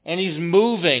 And He's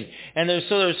moving. And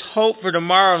there's hope for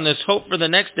tomorrow, and there's hope for the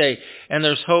next day, and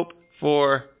there's hope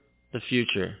for the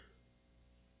future.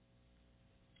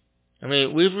 I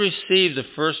mean, we've received the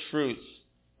first fruits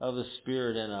of the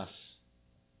Spirit in us.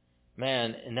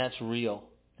 Man, and that's real.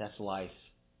 That's life.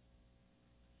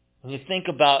 When you think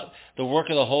about the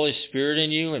work of the Holy Spirit in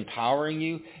you, empowering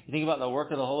you, you think about the work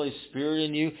of the Holy Spirit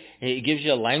in you, it gives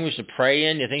you a language to pray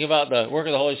in. You think about the work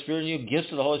of the Holy Spirit in you,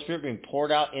 gifts of the Holy Spirit being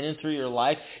poured out in and through your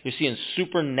life. You're seeing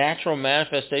supernatural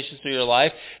manifestations through your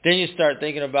life. Then you start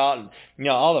thinking about,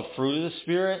 all the fruit of the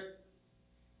Spirit.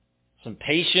 Some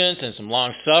patience and some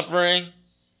long-suffering.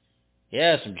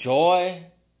 Yeah, some joy.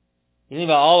 You think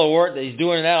about all the work that He's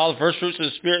doing in that, all the first fruits of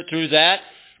the Spirit through that.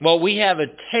 Well, we have a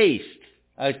taste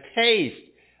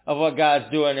of what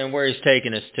God's doing and where He's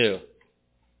taking us to.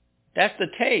 That's the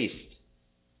taste.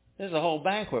 There's a whole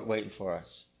banquet waiting for us.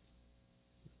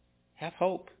 Have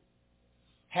hope.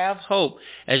 Have hope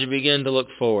as you begin to look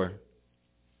forward.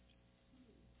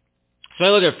 So I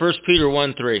look at 1 Peter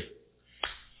 1:3.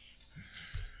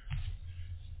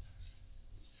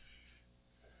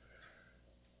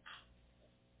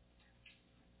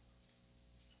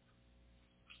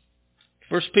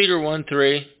 First Peter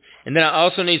 1:3, and then I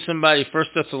also need somebody,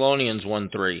 1 Thessalonians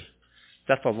 1:3.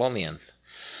 Thessalonians.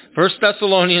 1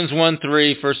 Thessalonians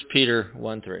 1:3, 1 Peter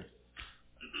 1:3.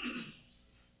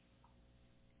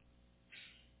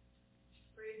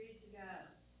 Praise be to God,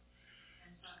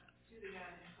 and to the God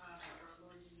and Father of our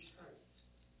Lord Jesus Christ.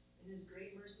 In His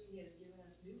great mercy He has given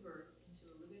us new birth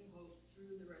into a living hope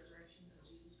through the resurrection of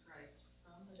Jesus Christ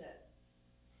from the dead.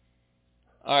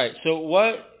 All right, so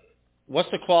what's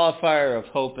the qualifier of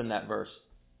hope in that verse?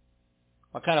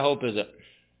 What kind of hope is it?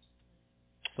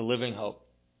 The living hope.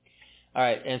 All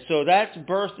right, and so that's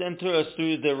birthed into us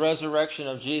through the resurrection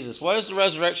of Jesus. What is the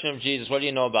resurrection of Jesus? What do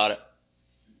you know about it?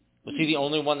 Was He the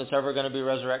only one that's ever going to be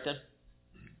resurrected?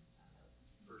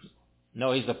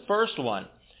 No, He's the first one.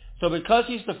 So because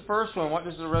He's the first one, what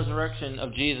does the resurrection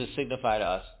of Jesus signify to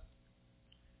us?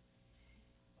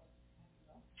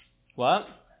 What?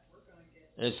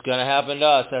 It's going to happen to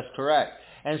us. That's correct.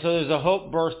 And so there's a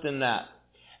hope birthed in that.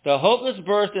 The hope that's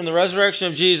birthed in the resurrection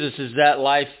of Jesus is that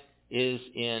life is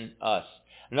in us.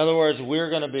 In other words, we're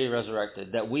going to be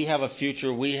resurrected. That we have a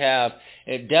future.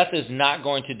 Death is not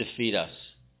going to defeat us.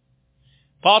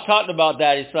 Paul talked about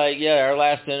that. He's like, our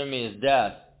last enemy is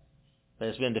death. But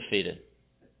it's been defeated.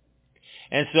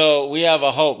 And so we have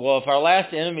a hope. Well, if our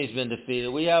last enemy's been defeated,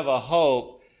 we have a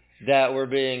hope that we're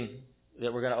going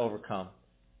to overcome.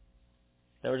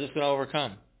 That we're just going to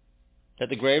overcome. That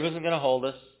the grave isn't going to hold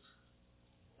us.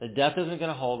 That death isn't going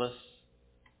to hold us.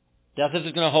 Death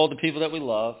isn't going to hold the people that we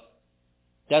love.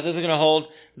 Death isn't going to hold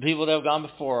the people that have gone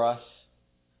before us.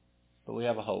 But we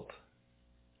have a hope.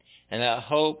 And that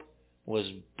hope was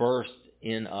birthed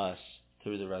in us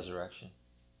through the resurrection.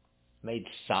 Made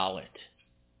solid.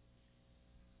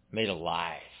 Made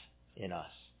alive in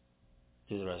us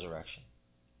through the resurrection.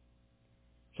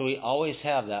 So we always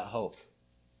have that hope.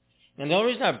 And the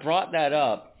only reason I brought that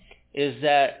up is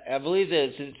that I believe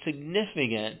that it's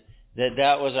significant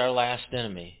that was our last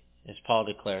enemy, as Paul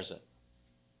declares it.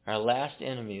 Our last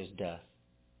enemy is death.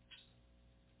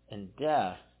 And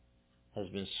death has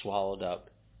been swallowed up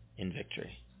in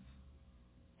victory.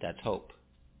 That's hope.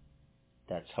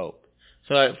 That's hope.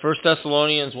 So 1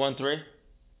 Thessalonians 1:3.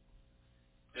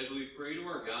 As we pray to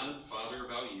our God and Father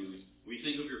about you, we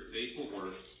think of your faithful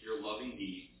works, your loving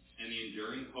deeds, and the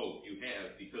enduring hope you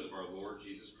have because of our Lord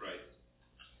Jesus Christ.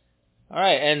 All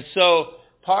right, and so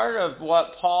part of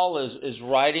what Paul is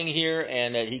writing here,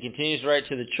 and that he continues to write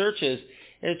to the churches,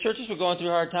 is the churches were going through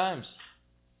hard times.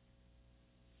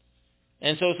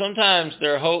 And so sometimes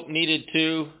their hope needed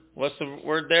to, what's the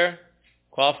word there?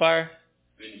 Qualifier?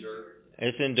 Endure.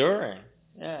 It's enduring,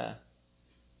 yeah.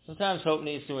 Sometimes hope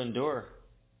needs to endure.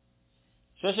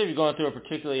 Especially if you're going through a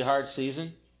particularly hard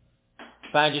season.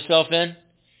 Find yourself things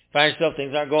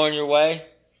aren't going your way,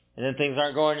 and then things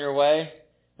aren't going your way,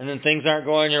 and then things aren't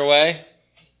going your way.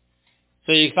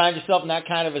 So you find yourself in that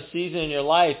kind of a season in your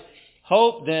life.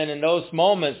 Hope then in those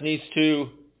moments needs to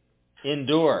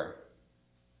endure.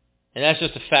 And that's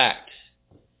just a fact.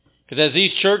 Because as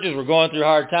these churches were going through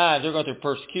hard times, they're going through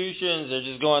persecutions, they're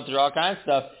just going through all kinds of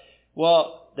stuff.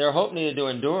 Well, their hope needed to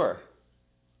endure.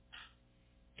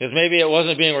 Because maybe it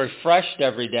wasn't being refreshed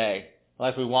every day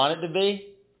like we want it to be.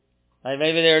 Like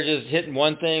maybe they were just hitting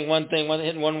one thing,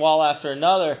 hitting one wall after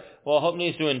another. Well, hope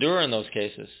needs to endure in those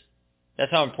cases.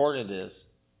 That's how important it is.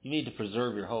 You need to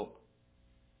preserve your hope.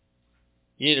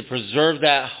 You need to preserve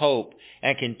that hope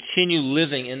and continue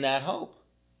living in that hope.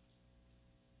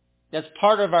 That's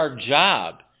part of our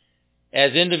job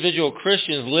as individual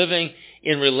Christians living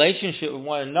in relationship with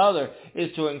one another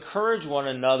is to encourage one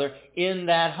another in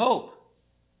that hope.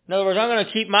 In other words, I'm going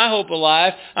to keep my hope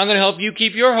alive. I'm going to help you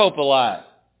keep your hope alive.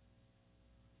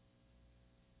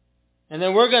 And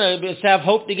then we're going to have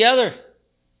hope together.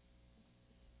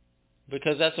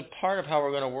 Because that's a part of how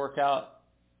we're going to work out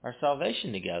our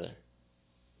salvation together,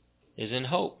 is in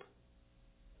hope.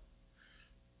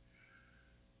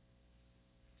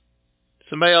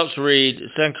 Somebody else read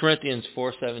 2 Corinthians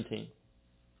 4:17.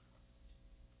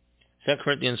 2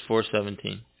 Corinthians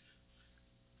 4:17.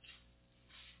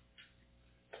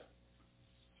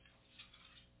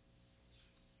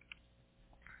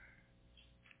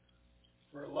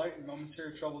 For light and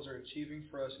momentary troubles are achieving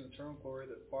for us an eternal glory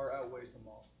that far outweighs them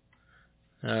all.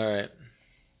 All right.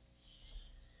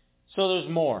 So there's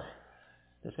more.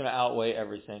 That's going to outweigh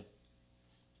everything.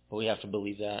 But we have to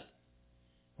believe that.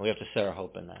 We have to set our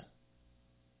hope in that.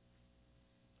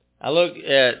 I look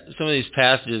at some of these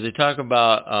passages. They talk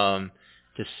about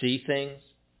to see things.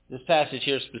 This passage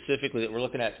here specifically that we're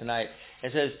looking at tonight,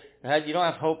 it says you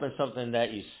don't have hope in something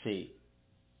that you see.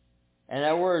 And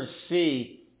that word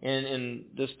see in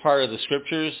this part of the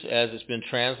scriptures, as it's been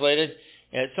translated,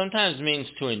 it sometimes means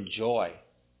to enjoy.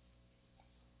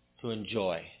 To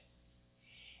enjoy.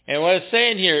 And what it's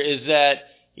saying here is that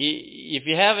if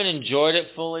you haven't enjoyed it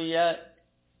fully yet,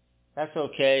 that's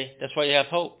okay. That's why you have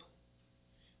hope.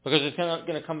 Because it's going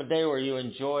to come a day where you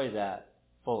enjoy that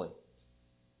fully.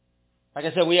 Like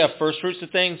I said, we have first fruits of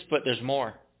things, but there's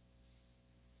more.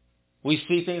 We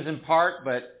see things in part,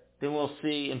 but then we'll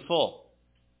see in full.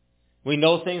 We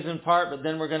know things in part, but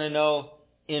then we're going to know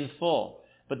in full.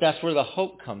 But that's where the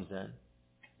hope comes in.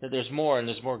 That there's more, and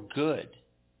there's more good.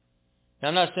 Now,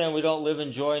 I'm not saying we don't live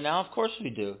in joy now. Of course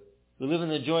we do. We live in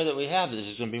the joy that we have.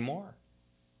 There's going to be more.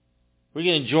 We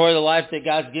can enjoy the life that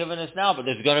God's given us now, but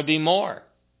there's going to be more.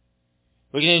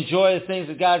 We can enjoy the things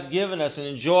that God's given us and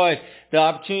enjoy the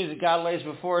opportunities that God lays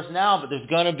before us now, but there's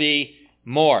going to be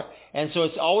more. And so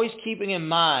it's always keeping in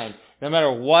mind, no matter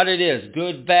what it is,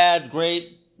 good, bad,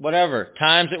 great, whatever,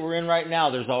 times that we're in right now,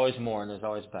 there's always more and there's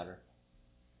always better.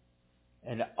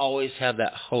 And to always have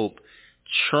that hope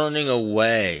churning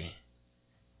away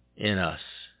in us.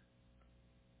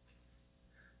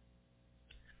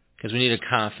 Because we need a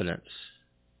confidence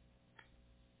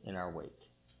in our wait.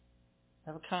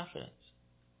 Have a confidence.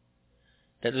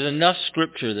 That there's enough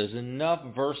scripture, there's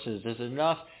enough verses, there's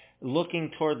enough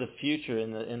looking toward the future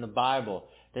in the Bible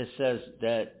that says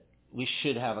that we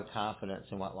should have a confidence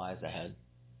in what lies ahead.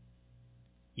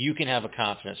 You can have a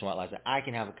confidence in what lies ahead. I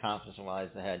can have a confidence in what lies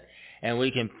ahead. And we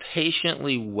can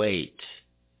patiently wait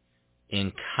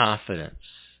in confidence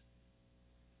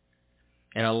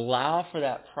and allow for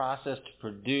that process to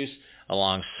produce a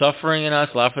long suffering in us,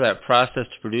 allow for that process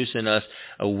to produce in us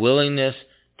a willingness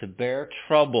to bear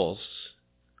troubles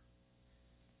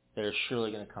that are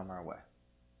surely going to come our way.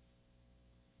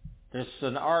 There's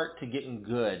an art to getting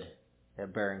good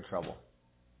at bearing trouble.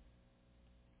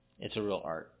 It's a real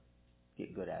art.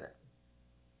 Get good at it.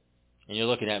 And you're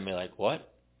looking at me like,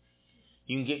 what?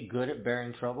 You can get good at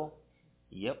bearing trouble?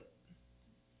 Yep.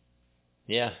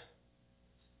 Yeah.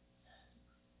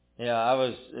 Yeah, I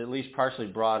was at least partially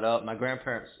brought up. My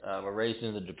grandparents were raised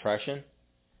in the Depression.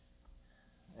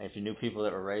 If you knew people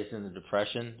that were raised in the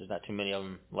Depression, there's not too many of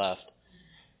them left.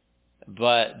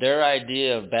 But their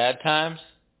idea of bad times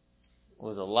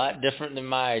was a lot different than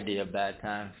my idea of bad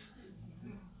times.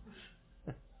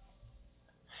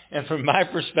 And from my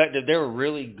perspective, they were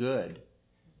really good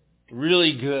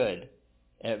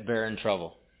at bearing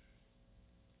trouble.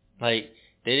 Like,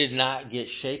 they did not get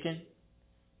shaken.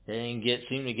 They didn't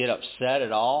seem to get upset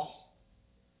at all.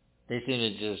 They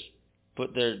seemed to just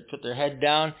put their head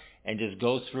down and just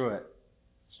go through it.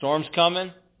 Storm's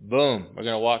coming, boom, we're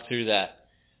going to walk through that.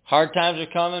 Hard times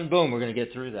are coming, boom, we're going to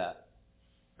get through that.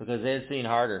 Because they had seen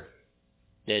harder.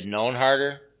 They had known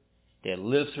harder. They had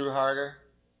lived through harder.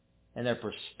 And their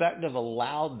perspective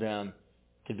allowed them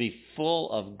to be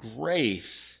full of grace,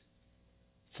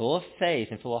 full of faith,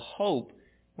 and full of hope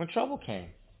when trouble came.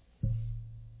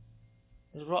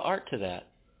 There's real art to that.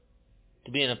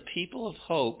 To be in a people of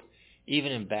hope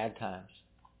even in bad times.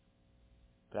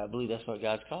 But I believe that's what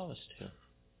God's called us to.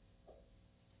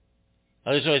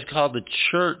 That's what He's called the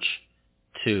church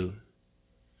to.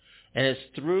 And it's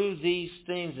through these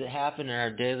things that happen in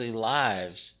our daily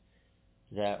lives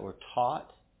that we're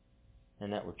taught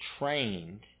and that we're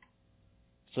trained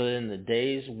so that in the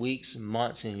days, weeks,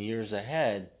 months, and years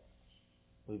ahead,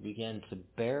 we begin to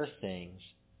bear things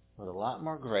with a lot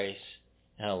more grace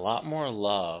and a lot more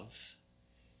love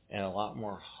and a lot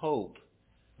more hope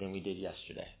than we did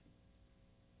yesterday.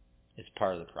 It's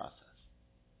part of the process.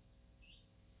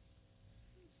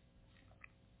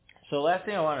 So last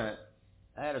thing I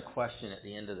had a question at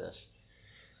the end of this.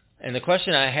 And the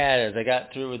question I had as I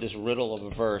got through with this riddle of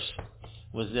a verse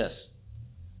was this.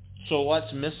 So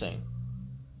what's missing?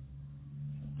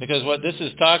 Because what this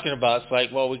is talking about is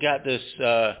like, well, we got this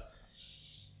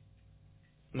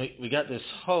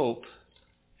hope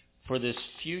for this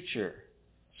future.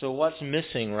 So what's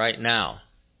missing right now?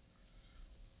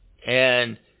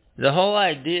 And the whole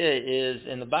idea is,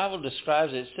 and the Bible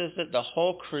describes it, it says that the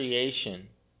whole creation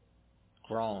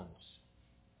groans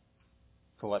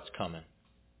for what's coming.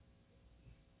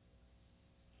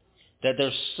 That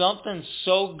there's something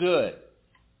so good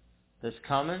that's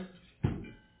coming,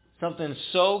 something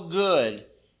so good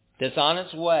that's on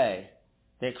its way,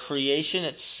 that creation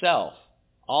itself,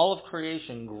 all of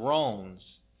creation groans,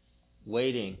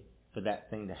 waiting for that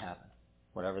thing to happen,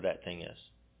 whatever that thing is.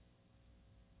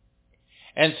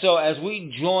 And so as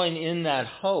we join in that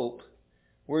hope,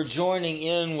 we're joining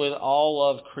in with all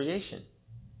of creation.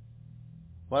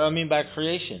 What do I mean by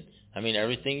creation? I mean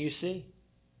everything you see.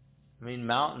 I mean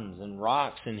mountains and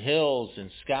rocks and hills and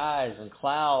skies and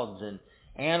clouds and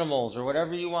animals or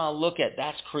whatever you want to look at.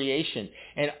 That's creation.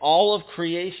 And all of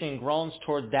creation groans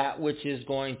toward that which is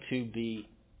going to be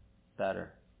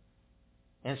better.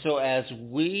 And so as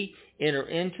we enter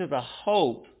into the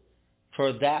hope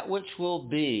for that which will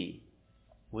be,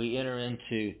 we enter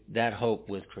into that hope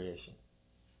with creation.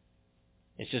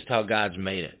 It's just how God's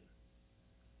made it.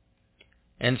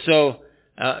 And so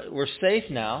we're safe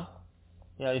now.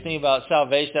 You know, you think about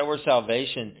salvation, that word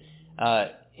salvation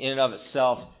in and of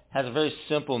itself has a very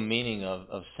simple meaning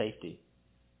of safety.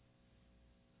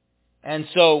 And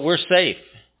so we're safe.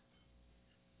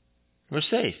 We're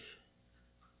safe.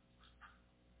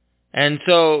 And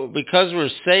so because we're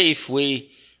safe,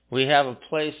 we have a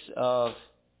place of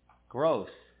growth.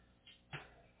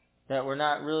 That we're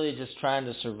not really just trying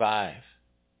to survive.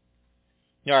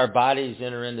 You know, our bodies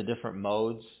enter into different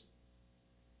modes.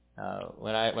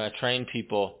 When I train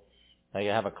people, like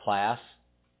I have a class.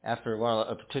 After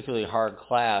a particularly hard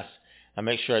class, I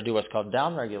make sure I do what's called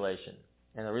down regulation.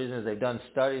 And the reason is they've done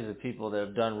studies of people that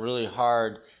have done really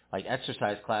hard, like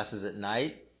exercise classes at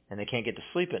night, and they can't get to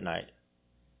sleep at night.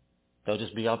 They'll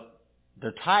just be up.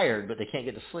 They're tired, but they can't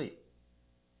get to sleep.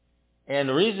 And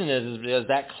the reason is because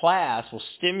that class will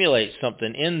stimulate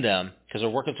something in them, because they're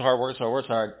working so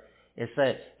hard.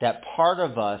 It's that part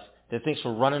of us that thinks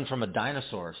we're running from a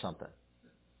dinosaur or something.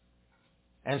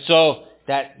 And so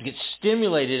that gets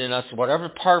stimulated in us, whatever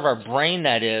part of our brain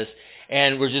that is,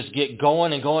 and we just get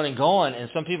going and going and going, and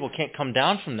some people can't come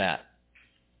down from that.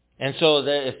 And so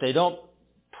if they don't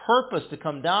purpose to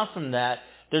come down from that,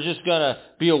 they're just going to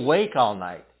be awake all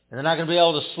night. And they're not going to be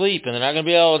able to sleep, and they're not going to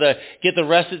be able to get the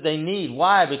rest that they need.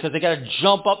 Why? Because they got to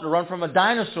jump up to run from a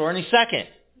dinosaur any second.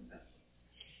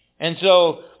 And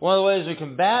so one of the ways we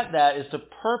combat that is to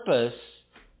purpose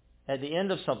at the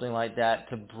end of something like that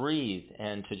to breathe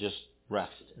and to just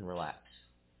rest and relax.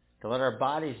 To let our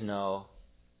bodies know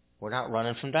we're not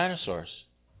running from dinosaurs.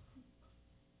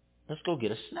 Let's go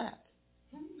get a snack.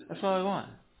 That's what we want.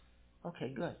 Okay,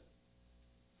 good.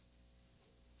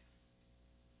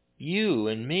 You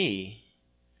and me,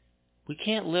 we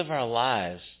can't live our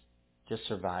lives just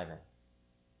surviving.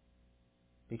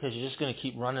 Because you're just going to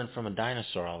keep running from a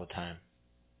dinosaur all the time.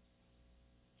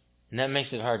 And that makes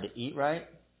it hard to eat right.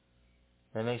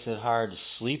 That makes it hard to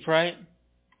sleep right.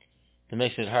 That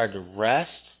makes it hard to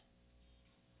rest.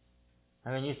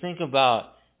 I mean, you think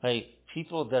about like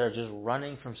people that are just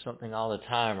running from something all the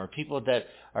time, or people that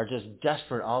are just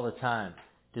desperate all the time.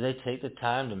 Do they take the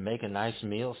time to make a nice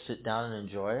meal, sit down and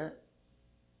enjoy it?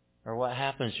 Or what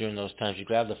happens during those times? You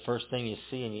grab the first thing you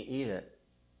see and you eat it.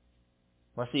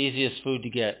 What's the easiest food to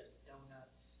get? Donuts.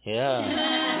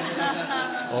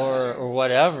 Yeah. or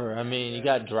whatever. I mean, you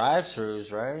got drive-thrus,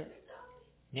 right?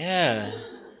 Yeah.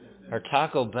 Or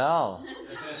Taco Bell.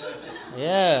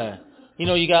 Yeah. You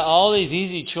know, you got all these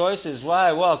easy choices.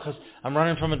 Why? Well, because I'm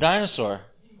running from a dinosaur.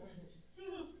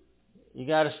 You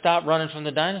got to stop running from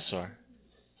the dinosaur.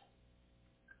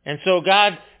 And so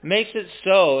God makes it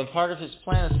so, and part of His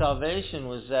plan of salvation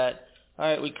was that, all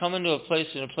right, we come into a place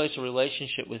of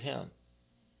relationship with Him.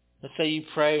 Let's say you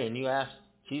pray and you ask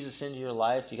Jesus into your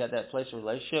life, you got that place of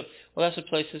relationship. Well, that's a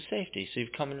place of safety, so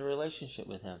you've come into a relationship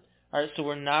with Him. All right, so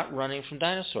we're not running from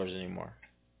dinosaurs anymore.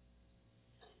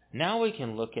 Now we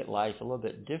can look at life a little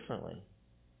bit differently,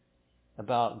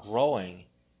 about growing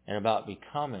and about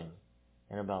becoming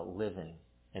and about living,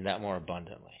 and that more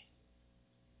abundantly.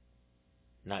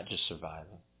 Not just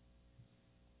surviving.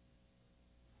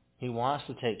 He wants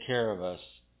to take care of us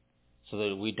so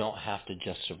that we don't have to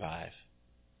just survive.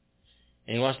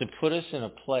 And He wants to put us in a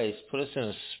place, put us in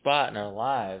a spot in our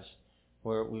lives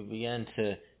where we begin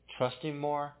to trust Him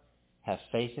more, have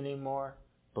faith in Him more,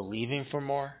 believing for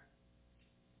more,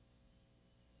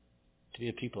 to be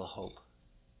a people of hope.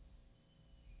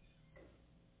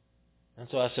 And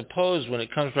so I suppose when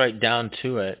it comes right down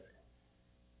to it,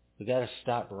 we got to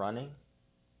stop running.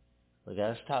 We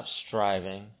got to stop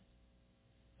striving.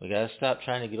 We got to stop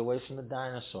trying to get away from the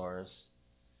dinosaurs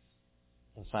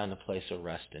and find a place of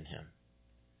rest in Him.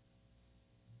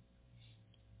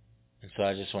 And so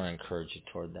I just want to encourage you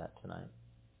toward that tonight,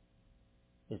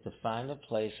 is to find a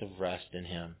place of rest in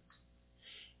Him.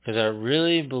 Because I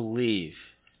really believe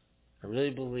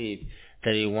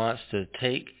that He wants to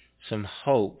take some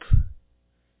hope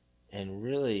and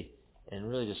really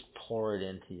just pour it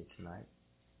into you tonight.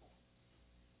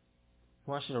 He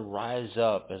wants you to rise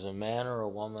up as a man or a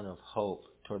woman of hope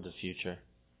toward the future.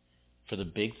 For the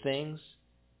big things,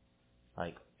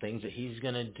 like things that He's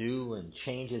going to do and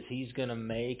changes He's going to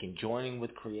make and joining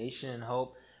with creation in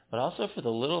hope, but also for the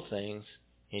little things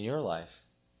in your life.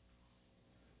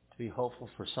 To be hopeful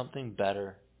for something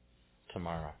better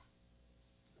tomorrow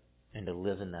and to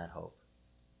live in that hope.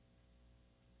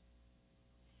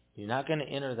 You're not going to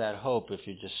enter that hope if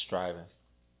you're just striving.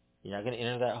 You're not going to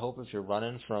enter that hope if you're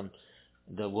running from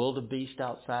the wildebeest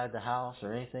outside the house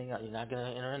or anything. You're not going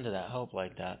to enter into that hope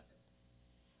like that.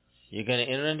 You're going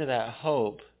to enter into that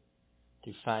hope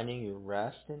through finding your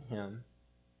rest in Him,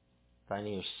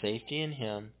 finding your safety in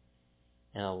Him,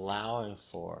 and allowing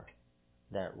for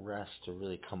that rest to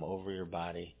really come over your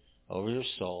body, over your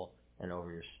soul, and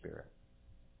over your spirit.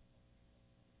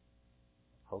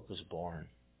 Hope is born.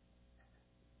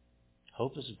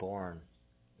 Hope is born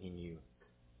in you.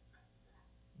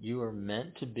 You are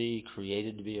meant to be,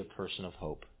 created to be a person of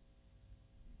hope.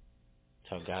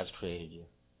 That's how God's created you.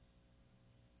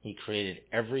 He created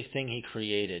everything He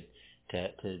created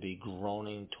to be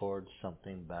groaning towards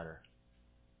something better.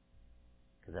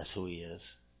 Because that's who He is.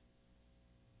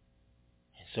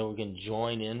 And so we can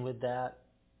join in with that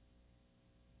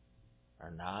or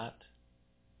not,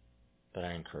 but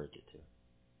I encourage you to.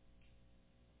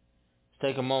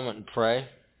 Let's take a moment and pray.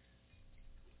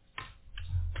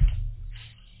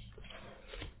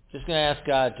 Just going to ask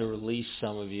God to release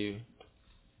some of you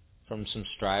from some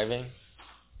striving.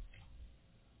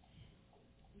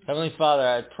 Heavenly Father,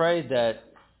 I pray that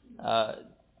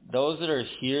those that are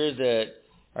here that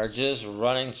are just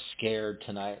running scared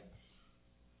tonight,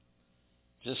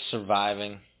 just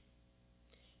surviving,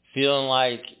 feeling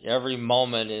like every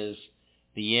moment is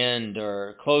the end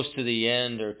or close to the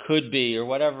end or could be or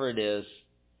whatever it is,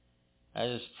 I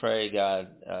just pray, God,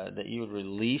 that you would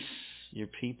release your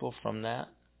people from that.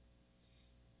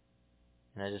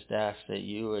 And I just ask that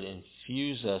you would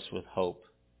infuse us with hope.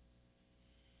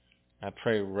 I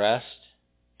pray rest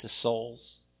to souls.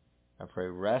 I pray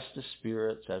rest to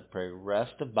spirits. I pray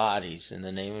rest to bodies in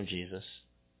the name of Jesus.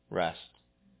 Rest.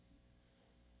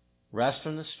 Rest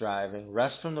from the striving.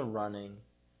 Rest from the running.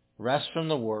 Rest from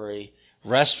the worry.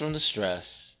 Rest from the stress.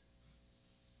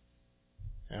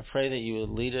 And I pray that you would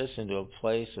lead us into a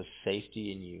place of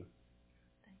safety in you.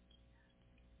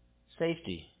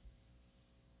 Safety.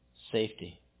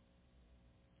 Safety.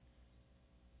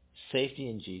 Safety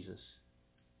in Jesus.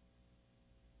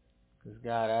 Because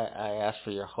God, I ask for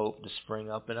your hope to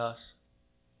spring up in us,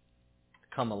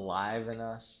 to come alive in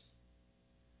us,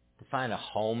 to find a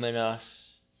home in us,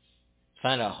 to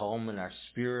find a home in our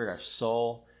spirit, our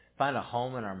soul, find a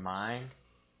home in our mind,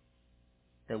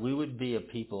 that we would be a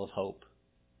people of hope,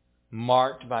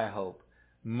 marked by hope,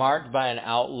 marked by an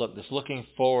outlook that's looking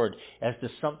forward as to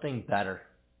something better.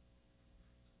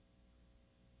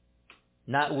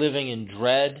 Not living in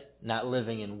dread, not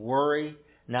living in worry,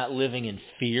 not living in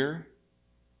fear,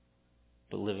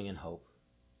 but living in hope.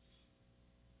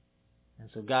 And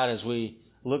so God, as we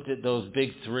looked at those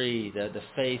big three, the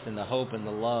faith and the hope and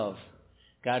the love,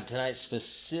 God, tonight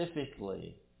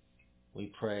specifically,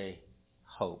 we pray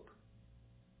hope.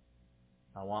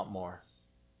 I want more.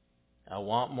 I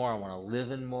want more. I want to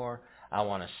live in more. I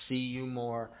want to see you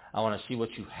more. I want to see what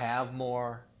you have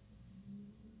more.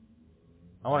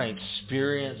 I want to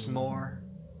experience more.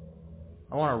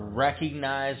 I want to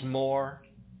recognize more.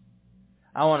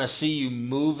 I want to see you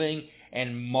moving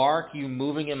and mark you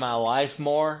moving in my life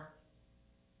more.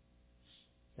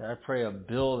 And I pray a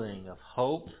building of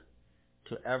hope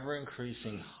to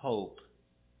ever-increasing hope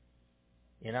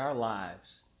in our lives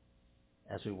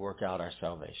as we work out our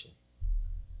salvation.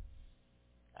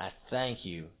 I thank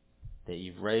you that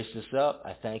you've raised us up.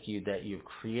 I thank you that you've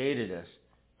created us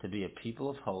to be a people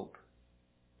of hope.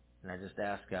 And I just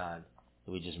ask God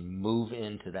that we just move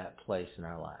into that place in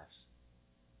our lives.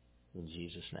 In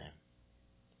Jesus' name.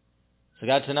 So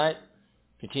God, tonight,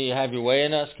 Continue to have your way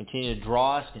in us. Continue to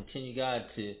draw us. Continue, God,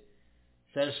 to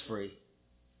set us free.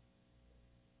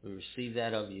 We receive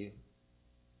that of you.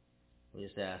 We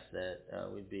just ask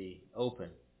that we'd be open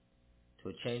to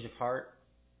a change of heart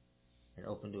and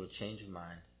open to a change of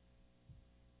mind.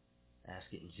 Ask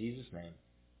it in Jesus' name.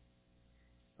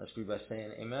 Let's be by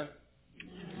saying amen.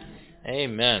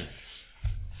 Amen.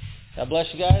 God bless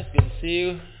you guys. Good to see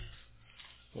you.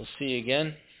 We'll see you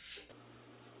again.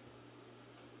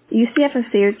 UCF of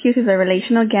Syracuse is a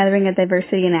relational gathering of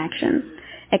diversity in action.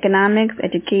 Economics,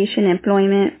 education,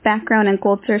 employment, background, and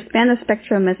culture span the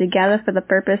spectrum as we gather for the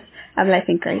purpose of life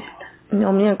in Christ.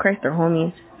 No, me and Christ are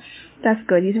homies. That's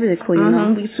good. He's really cool, you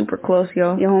know. We super close,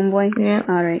 yo. Your homeboy? Yeah.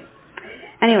 All right.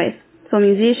 Anyways, so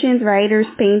musicians, writers,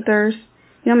 painters.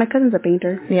 You know, my cousin's a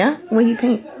painter. Yeah? What do you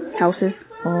paint? Houses.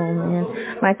 Oh,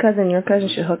 man. My cousin, your cousin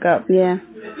should hook up. Yeah.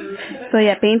 So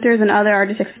yeah, painters and other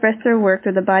artists express their work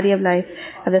through the body of life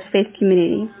of this faith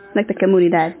community, like the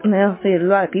comunidad. Yeah, so there's a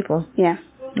lot of people. Yeah.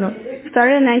 No.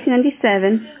 Started in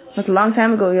 1997. That's a long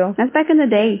time ago, yo. That's back in the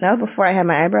day. That was before I had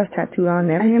my eyebrows tattooed on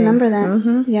and everything. I remember that.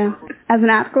 Mm-hmm. Yeah. As an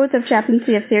outgrowth of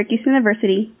chaplaincy of Syracuse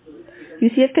University,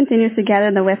 UCF continues to gather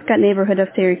in the Westcott neighborhood of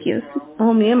Syracuse.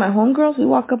 Oh, me and my homegirls, we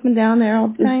walk up and down there all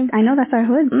the time. I know, that's our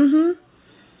hood. Mm-hmm.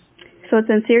 So it's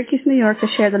in Syracuse, New York to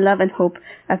share the love and hope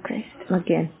of Christ.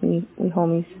 Again, we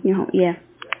homies. You know, yeah.